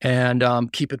and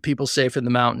keeping people safe in the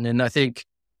mountain. And I think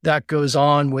that goes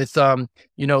on with,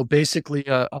 basically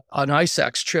an Ice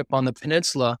Axe trip on the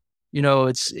peninsula.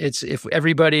 it's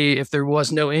if there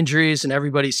was no injuries and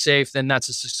everybody's safe, then that's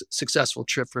a successful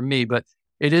trip for me. But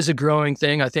it is a growing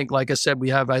thing. I think, like I said, we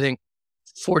have, I think,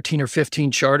 14 or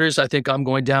 15 charters. I think I'm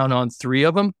going down on 3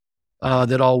 of them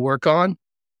that I'll work on.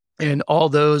 And all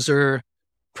those are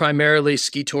primarily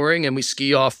ski touring, and we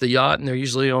ski off the yacht. And they're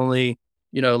usually only,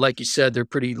 like you said, they're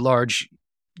pretty large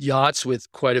yachts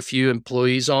with quite a few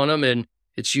employees on them. And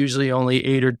it's usually only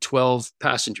 8 or 12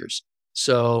 passengers.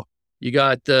 So you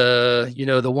got the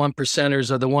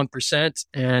 1%ers of the 1%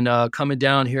 and coming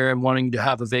down here and wanting to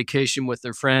have a vacation with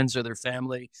their friends or their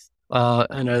family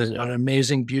in an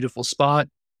amazing, beautiful spot.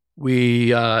 We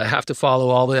have to follow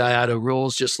all the IATA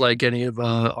rules, just like any of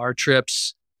our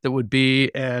trips that would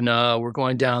be. And we're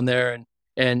going down there.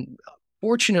 And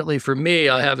fortunately for me,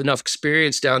 I have enough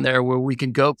experience down there where we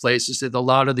can go places that a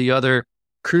lot of the other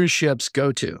cruise ships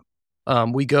go to.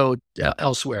 We go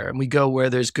elsewhere, and we go where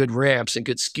there's good ramps and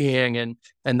good skiing and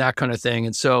that kind of thing.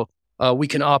 And so we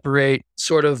can operate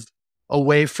sort of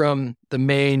away from the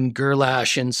main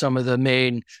Gerlache and some of the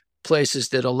main places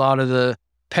that a lot of the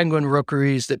penguin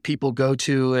rookeries that people go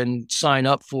to and sign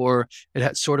up for. It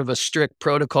has sort of a strict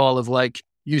protocol of like,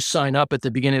 you sign up at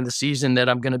the beginning of the season that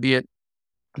I'm going to be at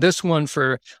this one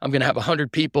I'm going to have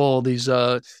 100 people. These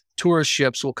tourist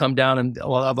ships will come down and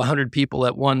I'll have 100 people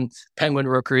at one penguin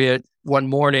rookery at one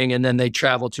morning, and then they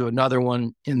travel to another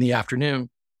one in the afternoon.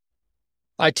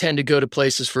 I tend to go to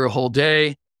places for a whole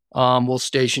day. We'll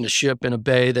station a ship in a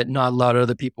bay that not a lot of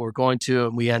other people are going to,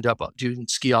 and we end up doing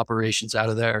ski operations out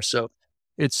of there. So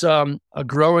it's a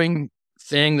growing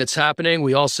thing that's happening.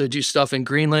 We also do stuff in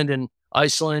Greenland and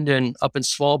Iceland and up in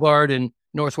Svalbard and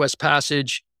Northwest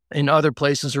Passage and other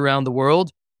places around the world.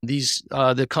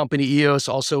 The company EOS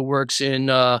also works in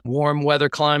warm weather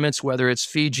climates, whether it's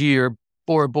Fiji or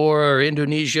Bora Bora or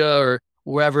Indonesia or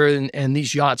wherever, and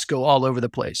these yachts go all over the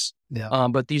place. Yeah.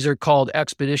 But these are called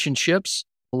expedition ships.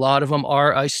 A lot of them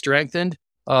are ice strengthened.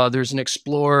 There's an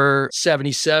Explorer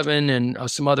 77 and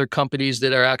some other companies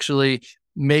that are actually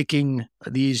making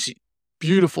these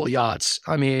beautiful yachts.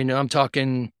 I mean, I'm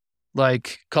talking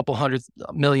like a couple $100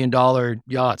 million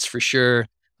yachts for sure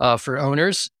for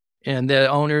owners. And the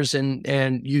owners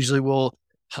and usually will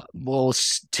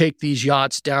take these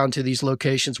yachts down to these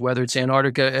locations, whether it's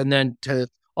Antarctica, and then to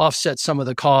offset some of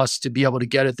the costs to be able to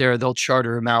get it there, they'll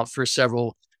charter them out for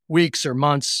several weeks or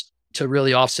months to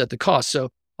really offset the cost. So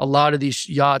a lot of these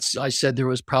yachts, I said there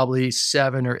was probably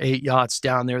 7 or 8 yachts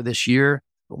down there this year.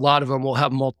 A lot of them will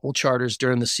have multiple charters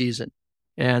during the season.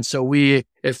 And so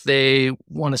if they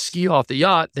want to ski off the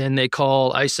yacht, then they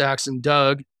call Ice Axe and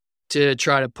Doug to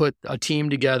try to put a team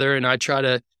together, and I try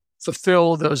to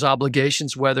fulfill those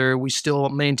obligations, whether we still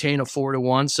maintain a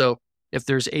 4-to-1. So if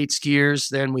there's 8 skiers,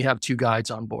 then we have 2 guides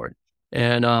on board,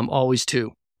 and always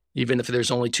 2, even if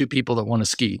there's only 2 people that want to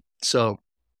ski. So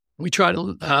we try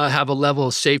to have a level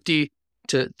of safety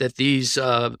that these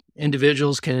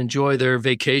individuals can enjoy their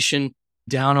vacation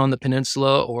down on the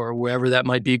peninsula or wherever that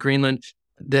might be, Greenland,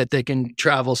 that they can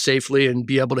travel safely and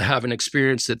be able to have an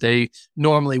experience that they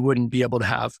normally wouldn't be able to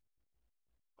have.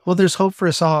 Well, there's hope for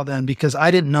us all then, because I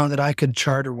didn't know that I could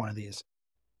charter one of these.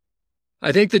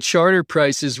 I think the charter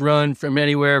prices run from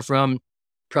anywhere from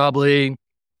probably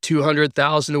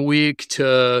 $200,000 a week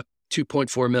to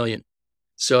 $2.4 million.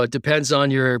 So it depends on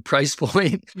your price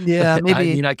point. Yeah, maybe. I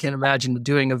mean, I can't imagine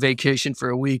doing a vacation for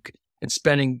a week and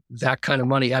spending that kind of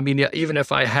money. I mean, even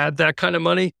if I had that kind of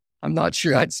money, I'm not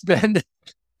sure I'd spend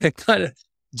that kind of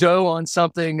dough on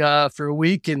something for a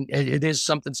week, and it is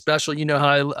something special. You know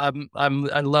how I'm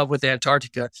in love with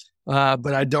Antarctica,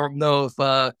 but I don't know if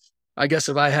I guess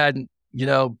if I had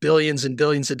billions and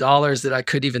billions of dollars that I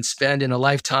could even spend in a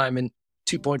lifetime, and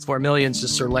 2.4 million is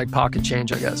just sort of like pocket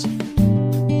change, I guess.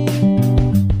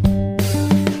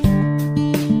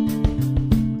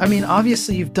 I mean,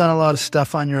 obviously you've done a lot of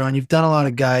stuff on your own. You've done a lot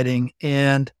of guiding,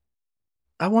 and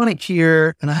I want to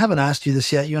hear, and I haven't asked you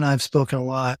this yet. You and I have spoken a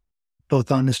lot,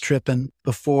 both on this trip and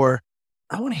before.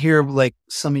 I want to hear like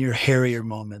some of your hairier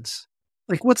moments.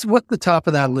 Like what the top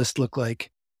of that list look like?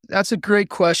 That's a great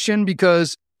question,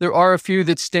 because there are a few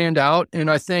that stand out. And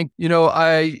I think,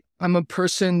 I'm a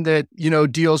person that,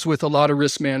 deals with a lot of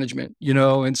risk management,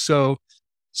 and so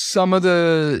some of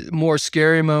the more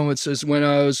scary moments is when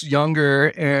I was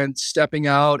younger and stepping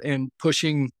out and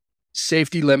pushing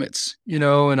safety limits,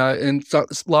 and a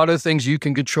lot of things you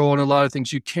can control and a lot of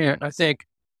things you can't. I think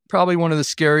probably one of the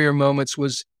scarier moments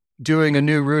was doing a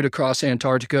new route across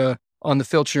Antarctica on the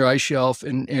Filchner ice shelf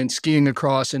and skiing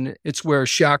across. And it's where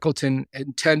Shackleton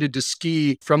intended to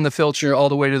ski from the Filchner all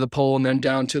the way to the pole and then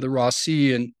down to the Ross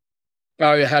Sea. And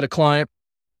I had a client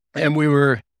and we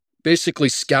were basically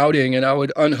scouting, and I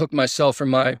would unhook myself from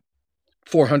my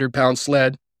 400-pound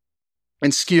sled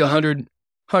and ski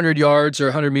 100 yards or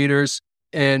 100 meters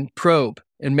and probe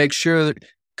and make sure that,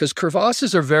 because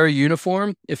crevasses are very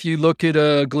uniform. If you look at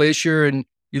a glacier and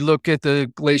you look at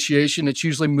the glaciation, it's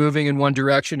usually moving in one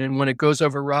direction. And when it goes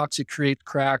over rocks, it creates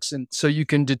cracks. And so you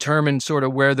can determine sort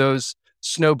of where those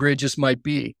snow bridges might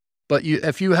be. But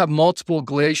if you have multiple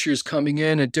glaciers coming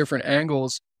in at different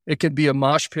angles, it could be a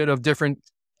mosh pit of different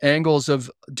angles of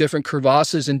different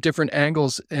crevasses and different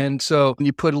angles. And so when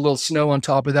you put a little snow on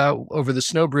top of that over the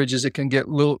snow bridges, it can get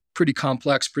pretty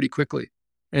complex pretty quickly.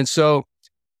 And so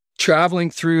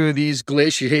traveling through these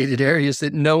glaciated areas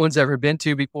that no one's ever been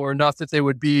to before, not that they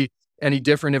would be any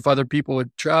different if other people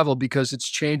would travel, because it's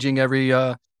changing every,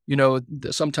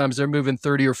 sometimes they're moving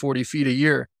 30 or 40 feet a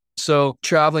year. So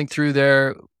traveling through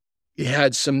there, you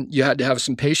had to have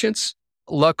some patience.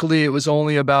 Luckily, it was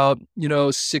only about,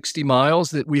 60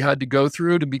 miles that we had to go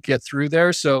through to get through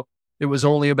there. So it was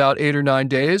only about 8 or 9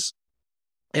 days.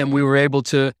 And we were able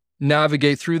to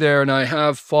navigate through there. And I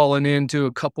have fallen into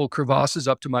a couple crevasses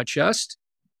up to my chest.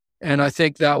 And I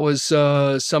think that was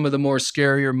some of the more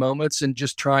scarier moments, and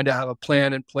just trying to have a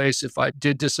plan in place if I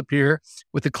did disappear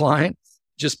with the client.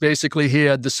 Just basically, he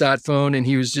had the sat phone and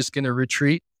he was just going to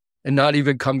retreat and not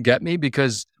even come get me,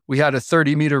 because we had a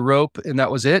 30-meter rope and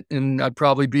that was it. And I'd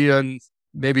probably be on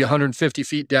maybe 150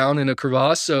 feet down in a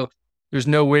crevasse. So there's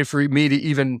no way for me to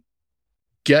even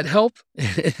get help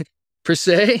per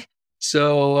se.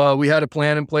 So we had a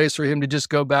plan in place for him to just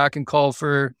go back and call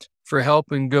for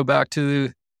help and go back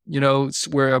to,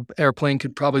 where an airplane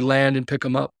could probably land and pick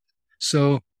him up.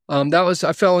 So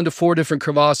I fell into 4 different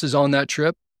crevasses on that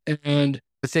trip. And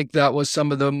I think that was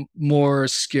some of the more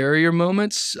scarier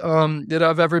moments that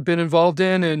I've ever been involved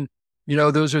in. And,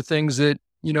 those are things that,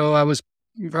 I was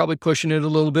probably pushing it a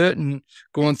little bit and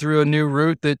going through a new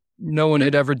route that no one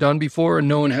had ever done before and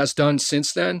no one has done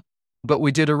since then. But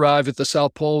we did arrive at the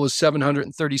South Pole. It was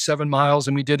 737 miles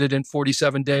and we did it in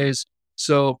 47 days.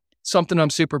 So something I'm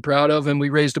super proud of. And we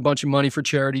raised a bunch of money for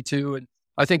charity too. And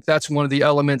I think that's one of the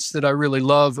elements that I really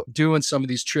love doing some of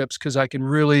these trips, because I can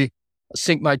really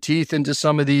sink my teeth into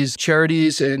some of these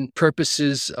charities and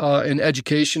purposes and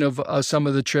education of some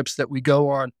of the trips that we go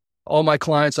on. All my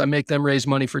clients, I make them raise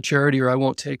money for charity or I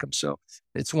won't take them. So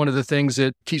it's one of the things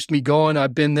that keeps me going.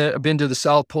 I've been to the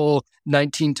South Pole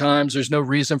 19 times. There's no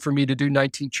reason for me to do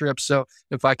 19 trips. So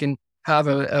if I can have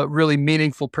a really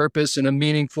meaningful purpose and a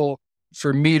meaningful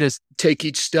for me to take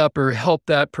each step or help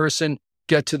that person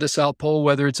get to the South Pole,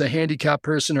 whether it's a handicapped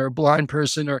person or a blind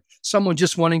person or someone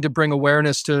just wanting to bring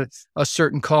awareness to a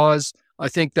certain cause, I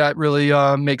think that really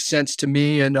makes sense to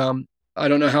me. And I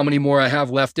don't know how many more I have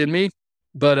left in me,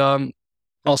 but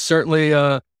I'll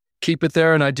certainly keep it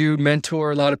there. And I do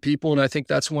mentor a lot of people. And I think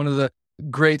that's one of the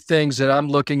great things that I'm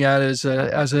looking at as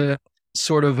a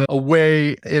sort of a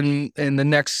way in the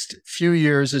next few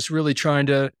years, is really trying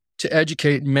to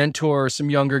educate and mentor some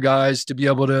younger guys to be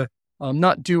able to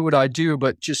not do what I do,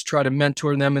 but just try to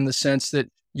mentor them in the sense that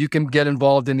you can get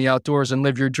involved in the outdoors and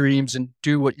live your dreams and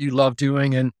do what you love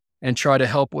doing, and try to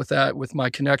help with that with my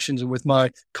connections and with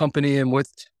my company and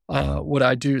with what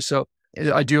I do. So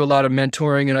I do a lot of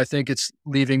mentoring, and I think it's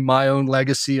leaving my own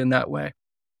legacy in that way.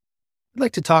 I'd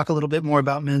like to talk a little bit more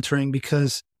about mentoring,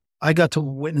 because I got to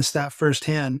witness that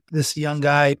firsthand. This young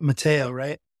guy, Mateo,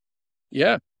 right?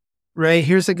 Yeah. Ray,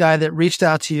 here's a guy that reached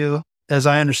out to you, as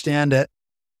I understand it,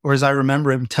 or as I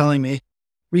remember him telling me,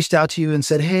 reached out to you and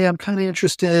said, "Hey, I'm kind of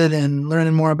interested in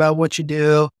learning more about what you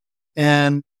do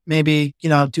and maybe,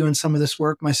 doing some of this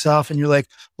work myself." And you're like,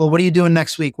 "Well, what are you doing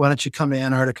next week? Why don't you come to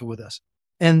Antarctica with us?"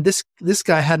 And this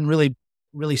guy hadn't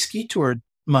really ski toured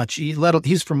much.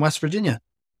 He's from West Virginia,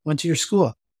 went to your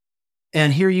school.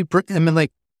 And here you bring him, and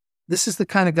like, this is the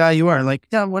kind of guy you are. Like,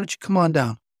 "Yeah, why don't you come on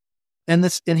down?" And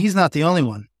he's not the only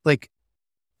one. Like,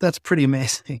 that's pretty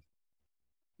amazing.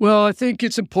 Well, I think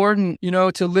it's important,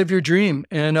 to live your dream.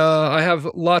 And I have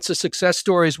lots of success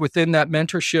stories within that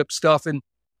mentorship stuff. And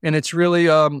it's really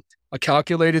a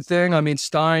calculated thing. I mean,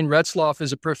 Stein Retzloff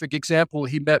is a perfect example.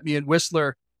 He met me in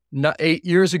Whistler 8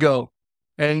 years ago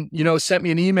and, sent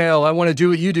me an email. "I want to do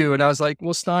what you do." And I was like,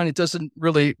 "Well, Stein, it doesn't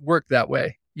really work that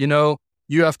way.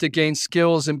 You have to gain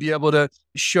skills and be able to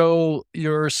show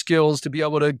your skills to be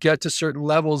able to get to certain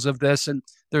levels of this. And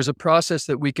there's a process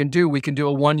that we can do. We can do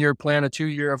a 1-year plan, a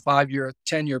 2-year, a 5-year, a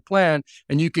 10-year plan,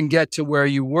 and you can get to where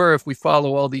you were if we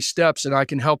follow all these steps, and I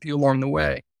can help you along the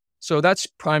way." So that's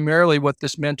primarily what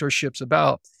this mentorship's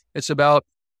about. It's about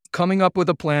coming up with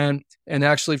a plan and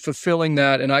actually fulfilling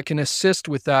that. And I can assist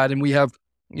with that. And we have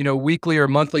weekly or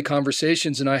monthly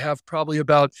conversations. And I have probably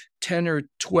about 10 or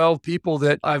 12 people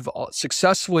that I've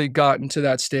successfully gotten to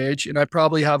that stage. And I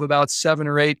probably have about 7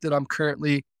 or 8 that I'm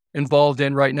currently involved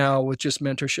in right now with just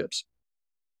mentorships.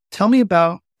 Tell me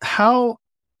about how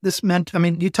this meant. I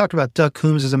mean, you talked about Doug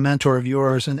Coombs as a mentor of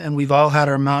yours, and we've all had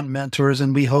our mountain mentors,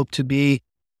 and we hope to be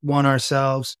one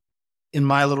ourselves. In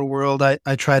my little world,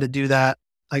 I try to do that.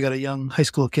 I got a young high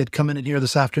school kid coming in here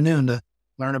this afternoon to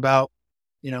learn about,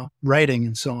 writing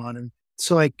and so on. And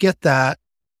so I get that.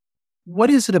 What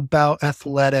is it about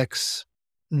athletics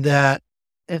that,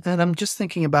 and I'm just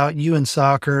thinking about you in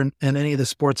soccer and any of the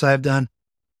sports I've done,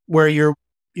 where you're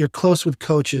close with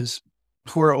coaches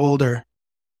who are older.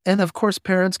 And of course,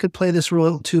 parents could play this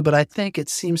role too, but I think it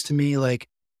seems to me like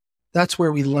that's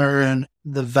where we learn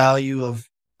the value of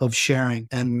sharing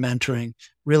and mentoring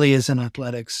really is in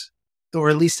athletics, or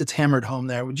at least it's hammered home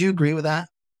there. Would you agree with that?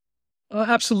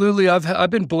 Absolutely. I've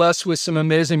been blessed with some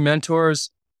amazing mentors,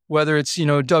 whether it's,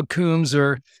 Doug Coombs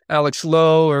or Alex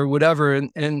Lowe or whatever.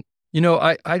 And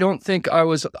I don't think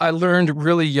I learned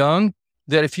really young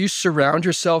that if you surround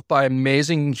yourself by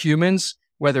amazing humans,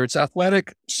 whether it's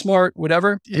athletic, smart,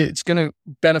 whatever, it's going to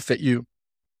benefit you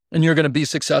and you're going to be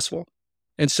successful.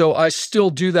 And so I still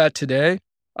do that today.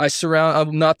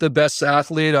 I'm not the best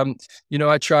athlete.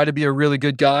 I try to be a really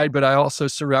good guide, but I also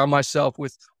surround myself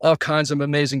with all kinds of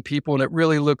amazing people, and it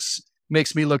really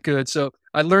makes me look good. So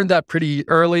I learned that pretty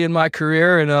early in my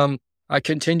career, and I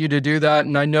continue to do that.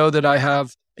 And I know that I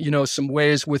have, some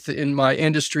ways within my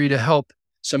industry to help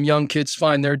some young kids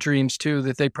find their dreams too,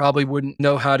 that they probably wouldn't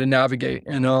know how to navigate.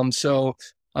 And so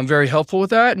I'm very helpful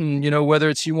with that. And, whether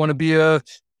it's you want to be a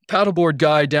paddleboard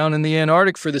guy down in the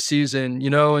Antarctic for the season,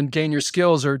 and gain your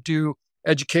skills or do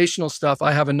educational stuff.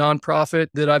 I have a nonprofit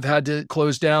that I've had to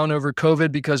close down over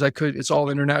COVID because it's all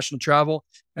international travel.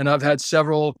 And I've had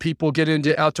several people get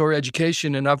into outdoor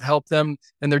education and I've helped them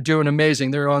and they're doing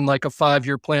amazing. They're on like a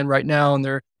 5-year plan right now.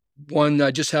 And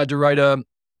I just had to write a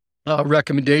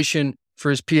recommendation for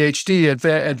his PhD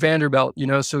at Vanderbilt,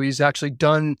 so he's actually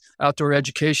done outdoor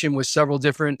education with several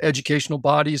different educational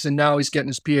bodies, and now he's getting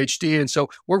his PhD. And so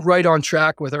we're right on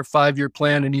track with our 5-year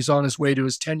plan, and he's on his way to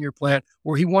his 10-year plan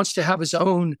where he wants to have his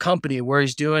own company where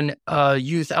he's doing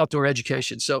youth outdoor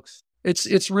education. So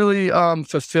it's really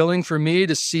fulfilling for me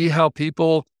to see how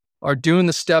people are doing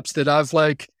the steps that I've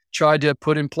tried to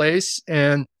put in place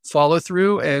and follow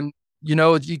through. And, you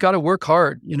got to work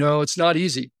hard, it's not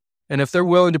easy. And if they're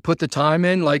willing to put the time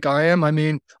in like I am,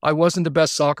 I wasn't the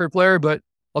best soccer player, but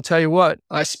I'll tell you what,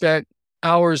 I spent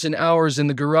hours and hours in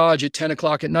the garage at 10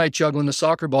 o'clock at night juggling a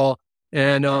soccer ball.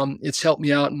 And it's helped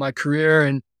me out in my career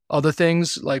and other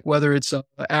things, like whether it's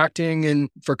acting and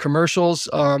for commercials,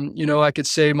 I could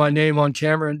say my name on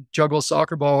camera and juggle a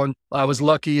soccer ball. And I was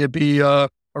lucky to be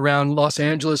around Los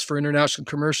Angeles for international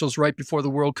commercials right before the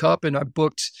World Cup. And I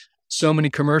booked so many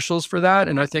commercials for that.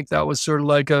 And I think that was sort of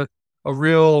like a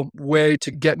real way to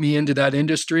get me into that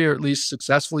industry, or at least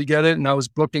successfully get it. And I was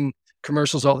booking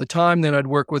commercials all the time. Then I'd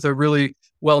work with a really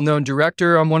well-known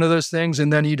director on one of those things,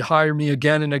 and then he'd hire me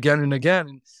again and again and again.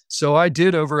 And so I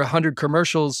did over 100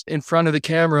 commercials in front of the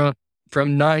camera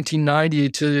from 1990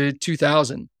 to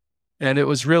 2000. And it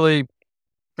was really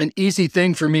an easy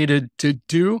thing for me to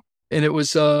do. And it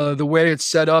was the way it's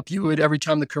set up, every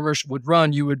time the commercial would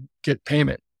run, you would get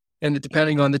payment. And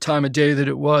depending on the time of day that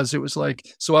it was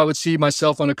so I would see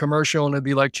myself on a commercial and it'd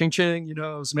be like, ching, ching,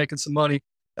 I was making some money.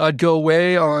 I'd go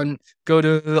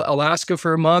to Alaska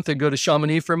for a month and go to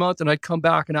Chamonix for a month. And I'd come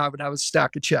back and I would have a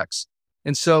stack of checks.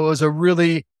 And so it was a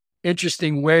really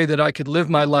interesting way that I could live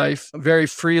my life very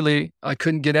freely. I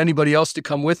couldn't get anybody else to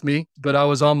come with me, but I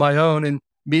was on my own and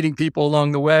meeting people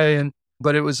along the way.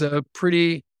 But it was a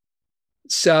pretty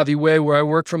savvy way where I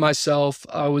worked for myself.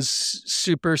 I was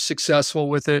super successful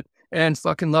with it and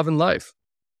fucking loving life.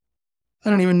 I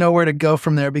don't even know where to go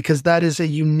from there, because that is a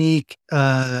unique,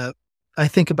 I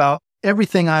think about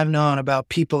everything I've known about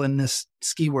people in this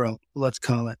ski world, let's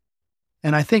call it.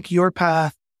 And I think your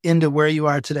path into where you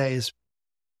are today is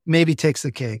maybe takes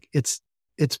the cake. It's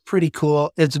pretty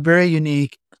cool. It's very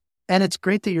unique. And it's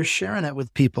great that you're sharing it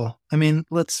with people.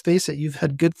 Let's face it, you've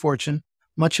had good fortune,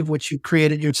 much of which you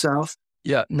created yourself.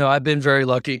 Yeah, no, I've been very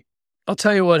lucky. I'll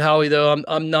tell you what, Howie, though,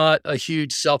 I'm not a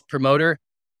huge self-promoter.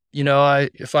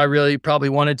 If I really probably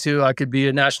wanted to, I could be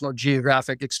a National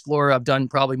Geographic explorer. I've done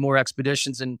probably more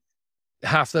expeditions than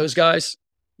half those guys,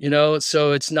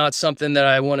 so it's not something that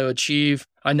I want to achieve.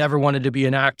 I never wanted to be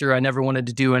an actor. I never wanted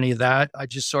to do any of that. I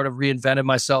just sort of reinvented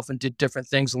myself and did different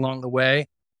things along the way,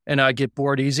 and I get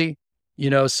bored easy,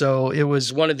 so it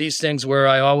was one of these things where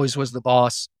I always was the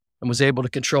boss and was able to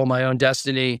control my own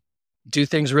destiny, do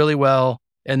things really well,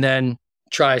 and then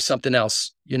try something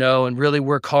else, and really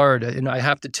work hard. And I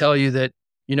have to tell you that,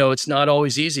 it's not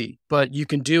always easy, but you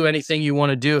can do anything you want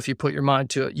to do if you put your mind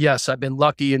to it. Yes, I've been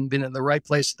lucky and been in the right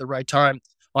place at the right time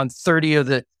on 30 of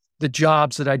the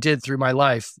jobs that I did through my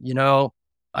life.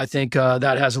 I think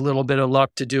that has a little bit of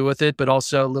luck to do with it, but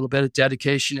also a little bit of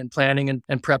dedication and planning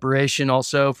and preparation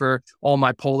also for all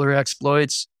my polar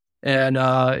exploits. And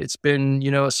it's been,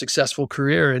 a successful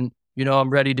career, and, I'm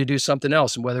ready to do something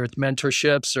else. And whether it's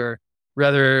mentorships or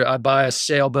whether I buy a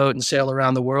sailboat and sail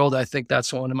around the world, I think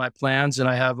that's one of my plans. And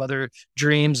I have other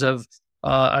dreams of,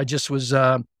 I just was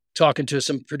talking to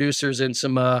some producers and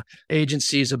some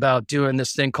agencies about doing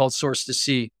this thing called Source to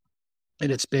Sea.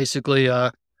 And it's basically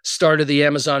start of the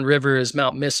Amazon River is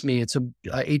Mount Miss Me. It's a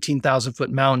 18,000 foot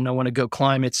mountain. I want to go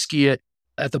climb it, ski it.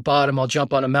 At the bottom, I'll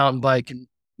jump on a mountain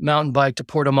bike to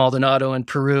Puerto Maldonado in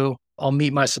Peru. I'll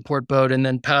meet my support boat and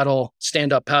then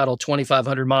stand up paddle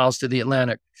 2,500 miles to the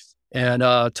Atlantic and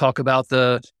talk about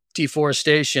the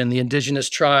deforestation, the indigenous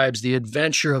tribes, the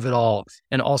adventure of it all,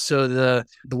 and also the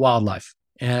wildlife.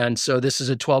 And so this is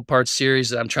a 12-part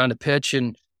series that I'm trying to pitch,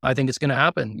 and I think it's going to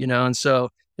happen, and so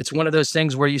it's one of those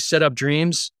things where you set up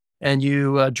dreams and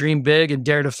you dream big and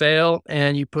dare to fail,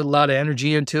 and you put a lot of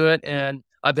energy into it. And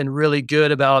I've been really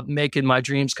good about making my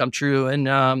dreams come true. And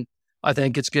I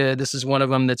think it's good. This is one of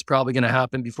them that's probably going to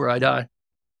happen before I die.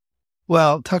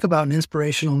 Well, talk about an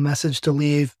inspirational message to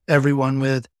leave everyone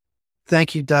with.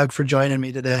 Thank you, Doug, for joining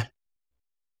me today.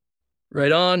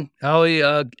 Right on. Howie,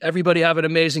 everybody have an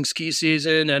amazing ski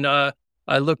season. And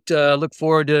I look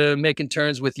forward to making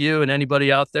turns with you and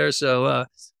anybody out there. So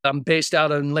I'm based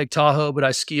out in Lake Tahoe, but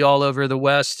I ski all over the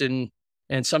West and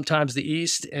sometimes the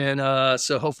East. And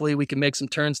so hopefully we can make some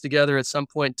turns together at some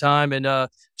point in time and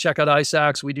check out Ice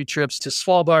Axe. We do trips to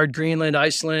Svalbard, Greenland,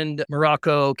 Iceland,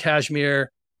 Morocco,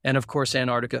 Kashmir, and of course,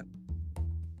 Antarctica.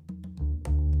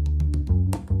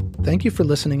 Thank you for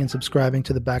listening and subscribing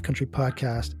to the Backcountry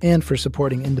Podcast and for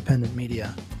supporting independent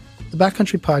media. The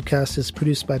Backcountry Podcast is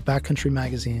produced by Backcountry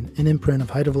Magazine, an imprint of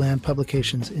Height of Land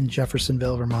Publications in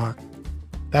Jeffersonville, Vermont.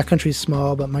 Backcountry's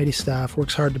small but mighty staff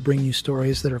works hard to bring you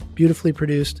stories that are beautifully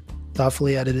produced,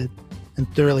 thoughtfully edited,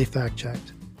 and thoroughly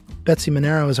fact-checked. Betsy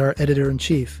Monero is our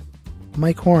editor-in-chief.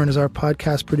 Mike Horn is our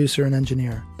podcast producer and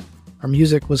engineer. Our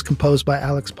music was composed by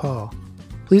Alex Paul.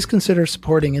 Please consider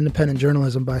supporting independent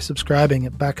journalism by subscribing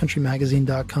at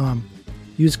backcountrymagazine.com.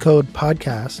 Use code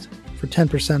PODCAST for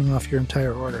 10% off your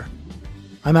entire order.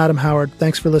 I'm Adam Howard.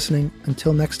 Thanks for listening.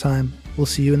 Until next time, we'll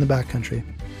see you in the backcountry.